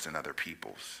numerous than other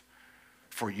peoples,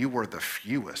 for you were the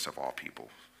fewest of all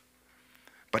peoples.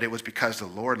 But it was because the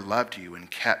Lord loved you and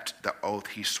kept the oath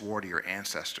he swore to your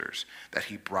ancestors that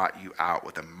he brought you out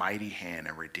with a mighty hand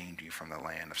and redeemed you from the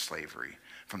land of slavery,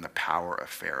 from the power of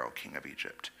Pharaoh, king of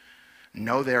Egypt.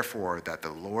 Know therefore that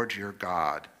the Lord your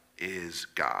God is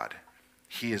God.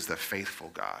 He is the faithful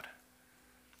God,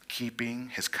 keeping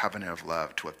his covenant of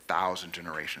love to 1,000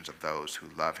 generations of those who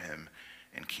love him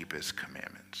and keep his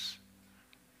commandments."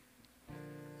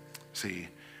 See,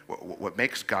 what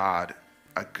makes God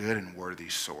a good and worthy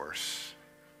source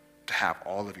to have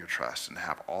all of your trust and to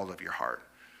have all of your heart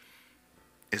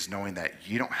is knowing that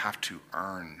you don't have to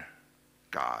earn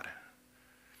God.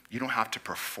 You don't have to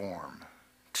perform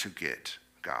to get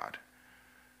God.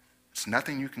 It's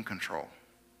nothing you can control.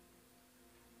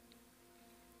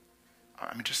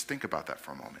 I mean, just think about that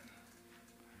for a moment.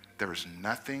 There is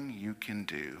nothing you can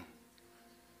do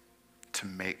to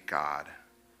make God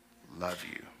love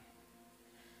you,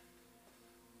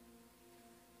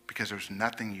 because there's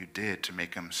nothing you did to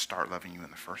make him start loving you in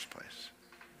the first place.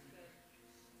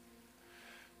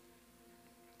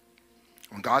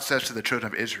 When God says to the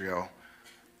children of Israel,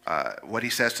 what he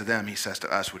says to them, he says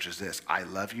to us, which is this: I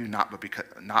love you not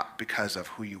because of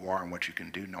who you are and what you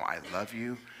can do. No, I love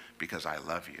you because I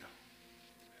love you.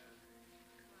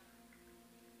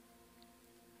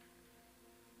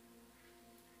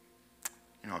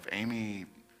 You know, if Amy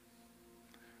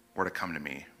were to come to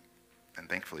me, and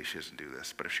thankfully she doesn't do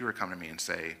this, but if she were to come to me and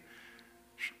say,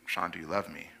 "Sean, do you love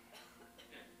me?"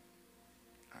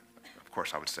 Of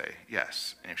course I would say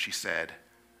yes. And if she said,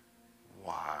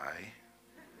 "Why?"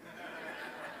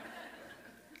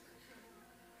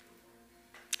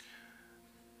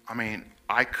 I mean,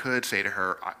 I could say to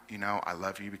her, I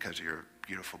love you because of your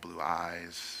beautiful blue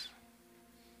eyes.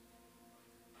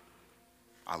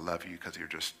 I love you because you're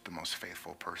just the most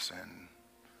faithful person.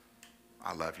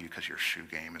 I love you because your shoe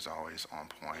game is always on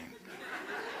point.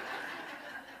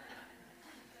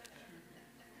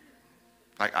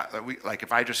 Like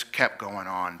if I just kept going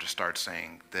on, just start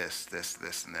saying this,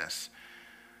 and this,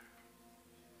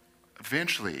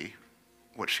 eventually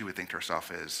what she would think to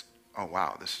herself is, oh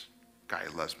wow, this guy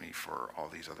loves me for all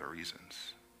these other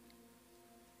reasons.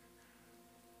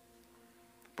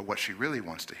 But what she really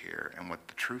wants to hear, and what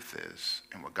the truth is,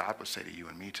 and what God would say to you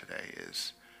and me today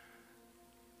is,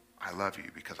 I love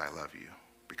you because I love you,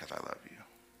 because I love you.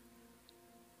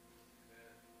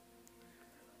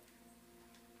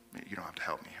 You don't have to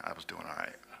help me. I was doing all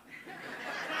right.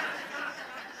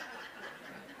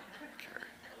 Carrie.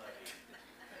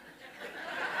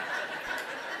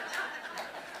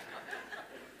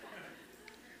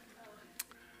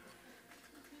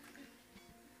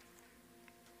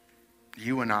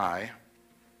 You and I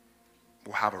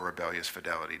will have a rebellious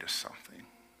fidelity to something.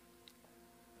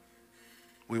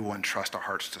 We will entrust our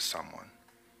hearts to someone.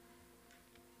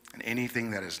 And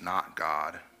anything that is not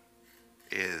God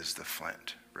is the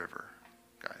Flint River,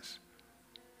 guys.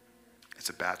 It's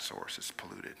a bad source. It's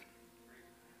polluted.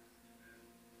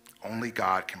 Only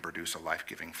God can produce a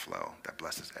life-giving flow that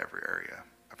blesses every area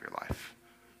of your life.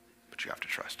 But you have to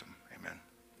trust him. Amen.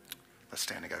 Let's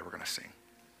stand together. We're going to sing.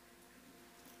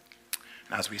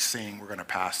 And as we sing, we're going to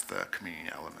pass the communion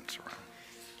elements around.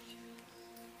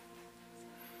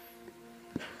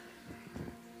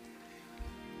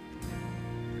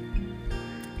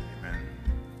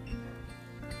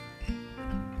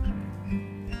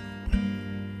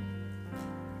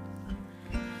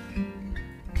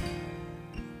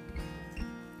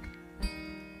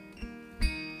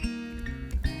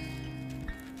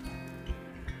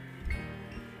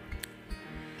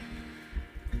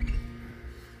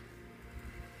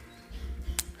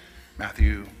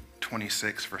 Matthew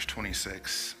 26, verse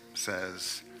 26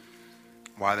 says,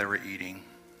 while they were eating,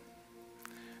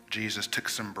 Jesus took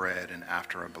some bread, and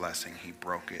after a blessing, he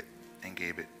broke it and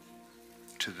gave it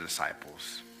to the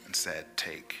disciples and said,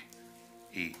 take,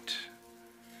 eat.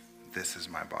 This is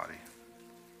my body.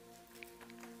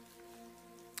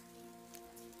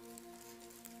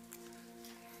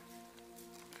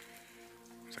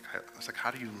 It's like, how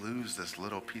do you lose this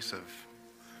little piece of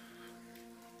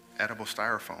edible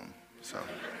styrofoam? So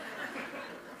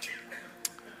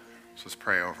let's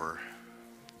pray over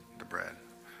the bread.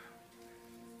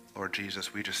 Lord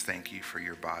Jesus, we just thank you for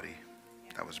your body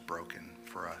that was broken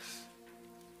for us.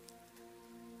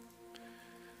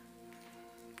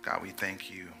 God, we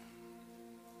thank you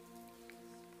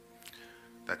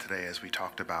that today, as we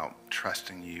talked about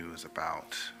trusting you, is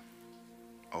about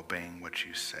obeying what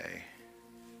you say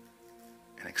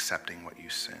and accepting what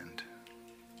you send.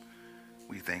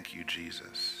 We thank you,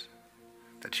 Jesus,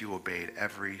 that you obeyed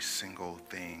every single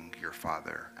thing your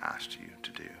Father asked you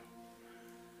to do.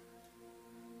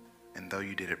 And though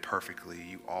you did it perfectly,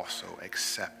 you also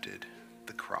accepted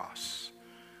the cross,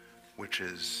 which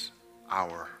is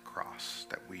our cross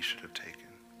that we should have taken.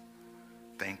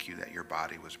 Thank you that your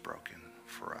body was broken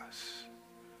for us.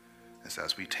 And so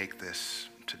as we take this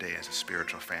today as a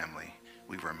spiritual family,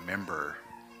 we remember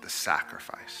the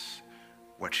sacrifice,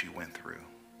 what you went through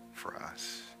for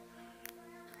us.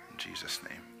 In Jesus'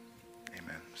 name,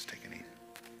 amen. Let's take and eat.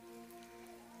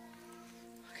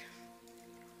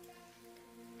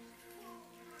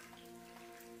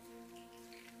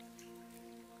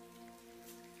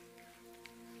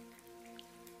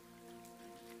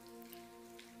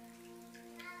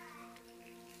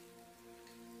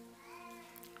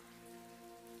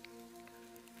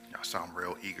 So I'm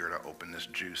real eager to open this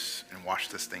juice and wash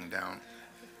this thing down.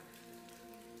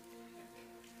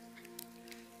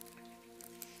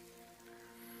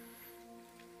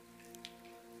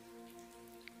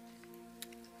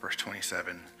 Verse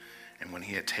 27, and when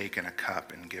he had taken a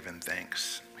cup and given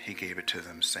thanks, he gave it to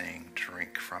them, saying,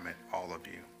 drink from it, all of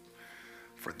you.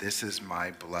 For this is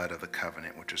my blood of the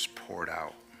covenant, which is poured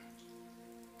out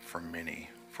for many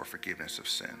for forgiveness of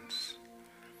sins.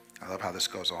 I love how this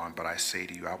goes on, but I say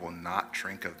to you, I will not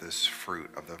drink of this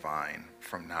fruit of the vine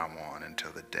from now on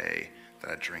until the day that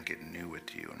I drink it new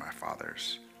with you in my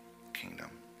Father's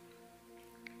kingdom.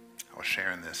 I was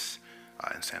sharing this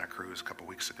in Santa Cruz a couple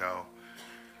weeks ago.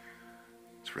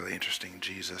 It's really interesting.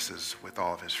 Jesus is with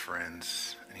all of his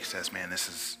friends, and he says, man, this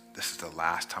is the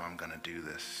last time I'm going to do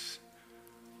this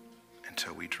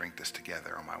until we drink this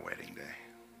together on my wedding day.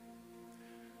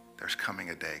 There's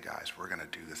coming a day, guys, we're going to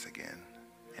do this again.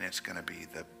 And it's going to be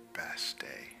the best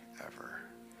day ever.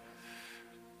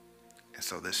 And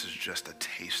so this is just a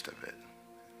taste of it.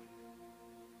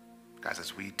 Guys,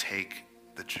 as we take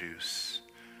the juice,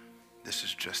 this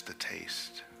is just a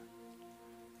taste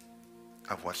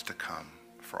of what's to come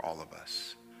for all of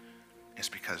us. It's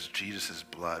because Jesus'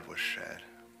 blood was shed.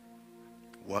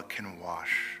 What can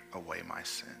wash away my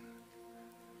sin?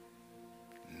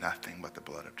 Nothing but the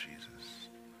blood of Jesus.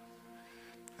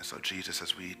 And so Jesus,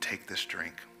 as we take this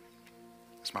drink,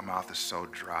 as my mouth is so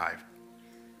dry,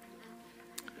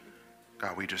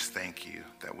 God, we just thank you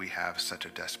that we have such a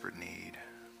desperate need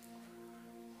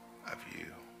of you.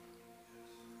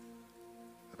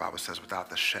 The Bible says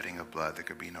without the shedding of blood, there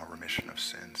could be no remission of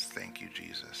sins. Thank you,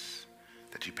 Jesus,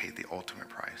 that you paid the ultimate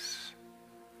price.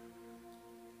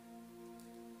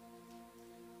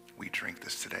 We drink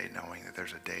this today knowing that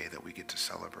there's a day that we get to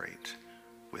celebrate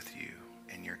with you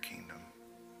in your kingdom.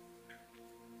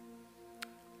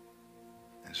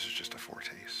 And this is just a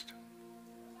foretaste.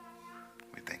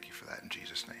 We thank you for that in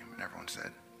Jesus' name. And everyone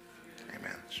said,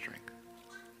 amen. Let's drink.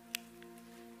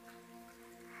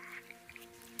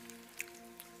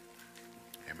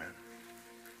 Amen.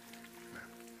 Amen.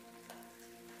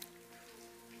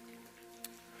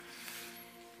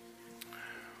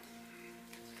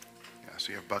 Yeah, so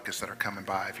you have buckets that are coming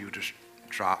by. If you would just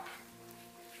drop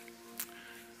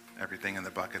everything in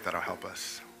the bucket, that'll help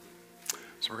us.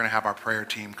 So we're going to have our prayer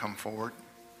team come forward.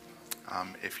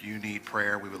 If you need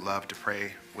prayer, we would love to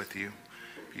pray with you.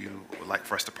 If you would like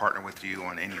for us to partner with you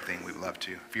on anything, we'd love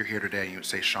to. If you're here today and you would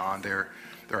say, Sean, there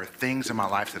are things in my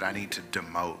life that I need to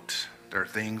demote. There are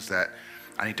things that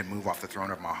I need to move off the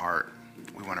throne of my heart.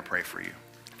 We want to pray for you.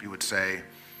 If you would say,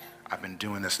 I've been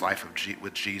doing this life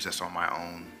with Jesus on my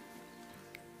own.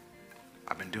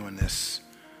 I've been doing this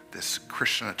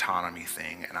Christian autonomy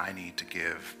thing, and I need to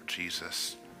give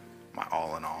Jesus my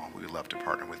all in all. We would love to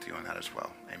partner with you on that as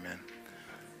well. Amen.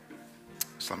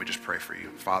 So let me just pray for you.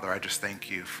 Father, I just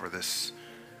thank you for this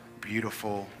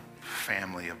beautiful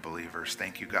family of believers.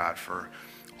 Thank you, God, for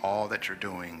all that you're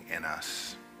doing in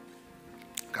us.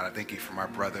 God, I thank you for my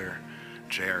brother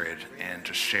Jared and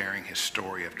just sharing his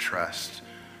story of trust.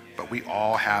 But we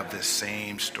all have this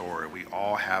same story. We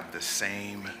all have the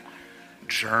same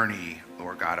journey,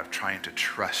 Lord God, of trying to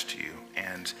trust you.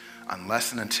 And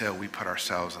unless and until we put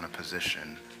ourselves in a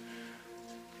position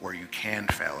where you can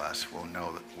fail us, we'll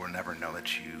never know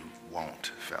that you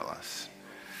won't fail us.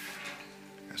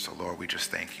 And so, Lord, we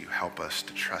just thank you. Help us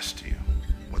to trust you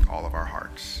with all of our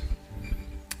hearts.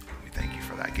 We thank you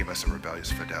for that. Give us a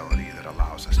rebellious fidelity that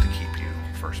allows us to keep you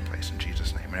first place in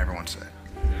Jesus' name. And everyone said,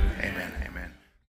 amen.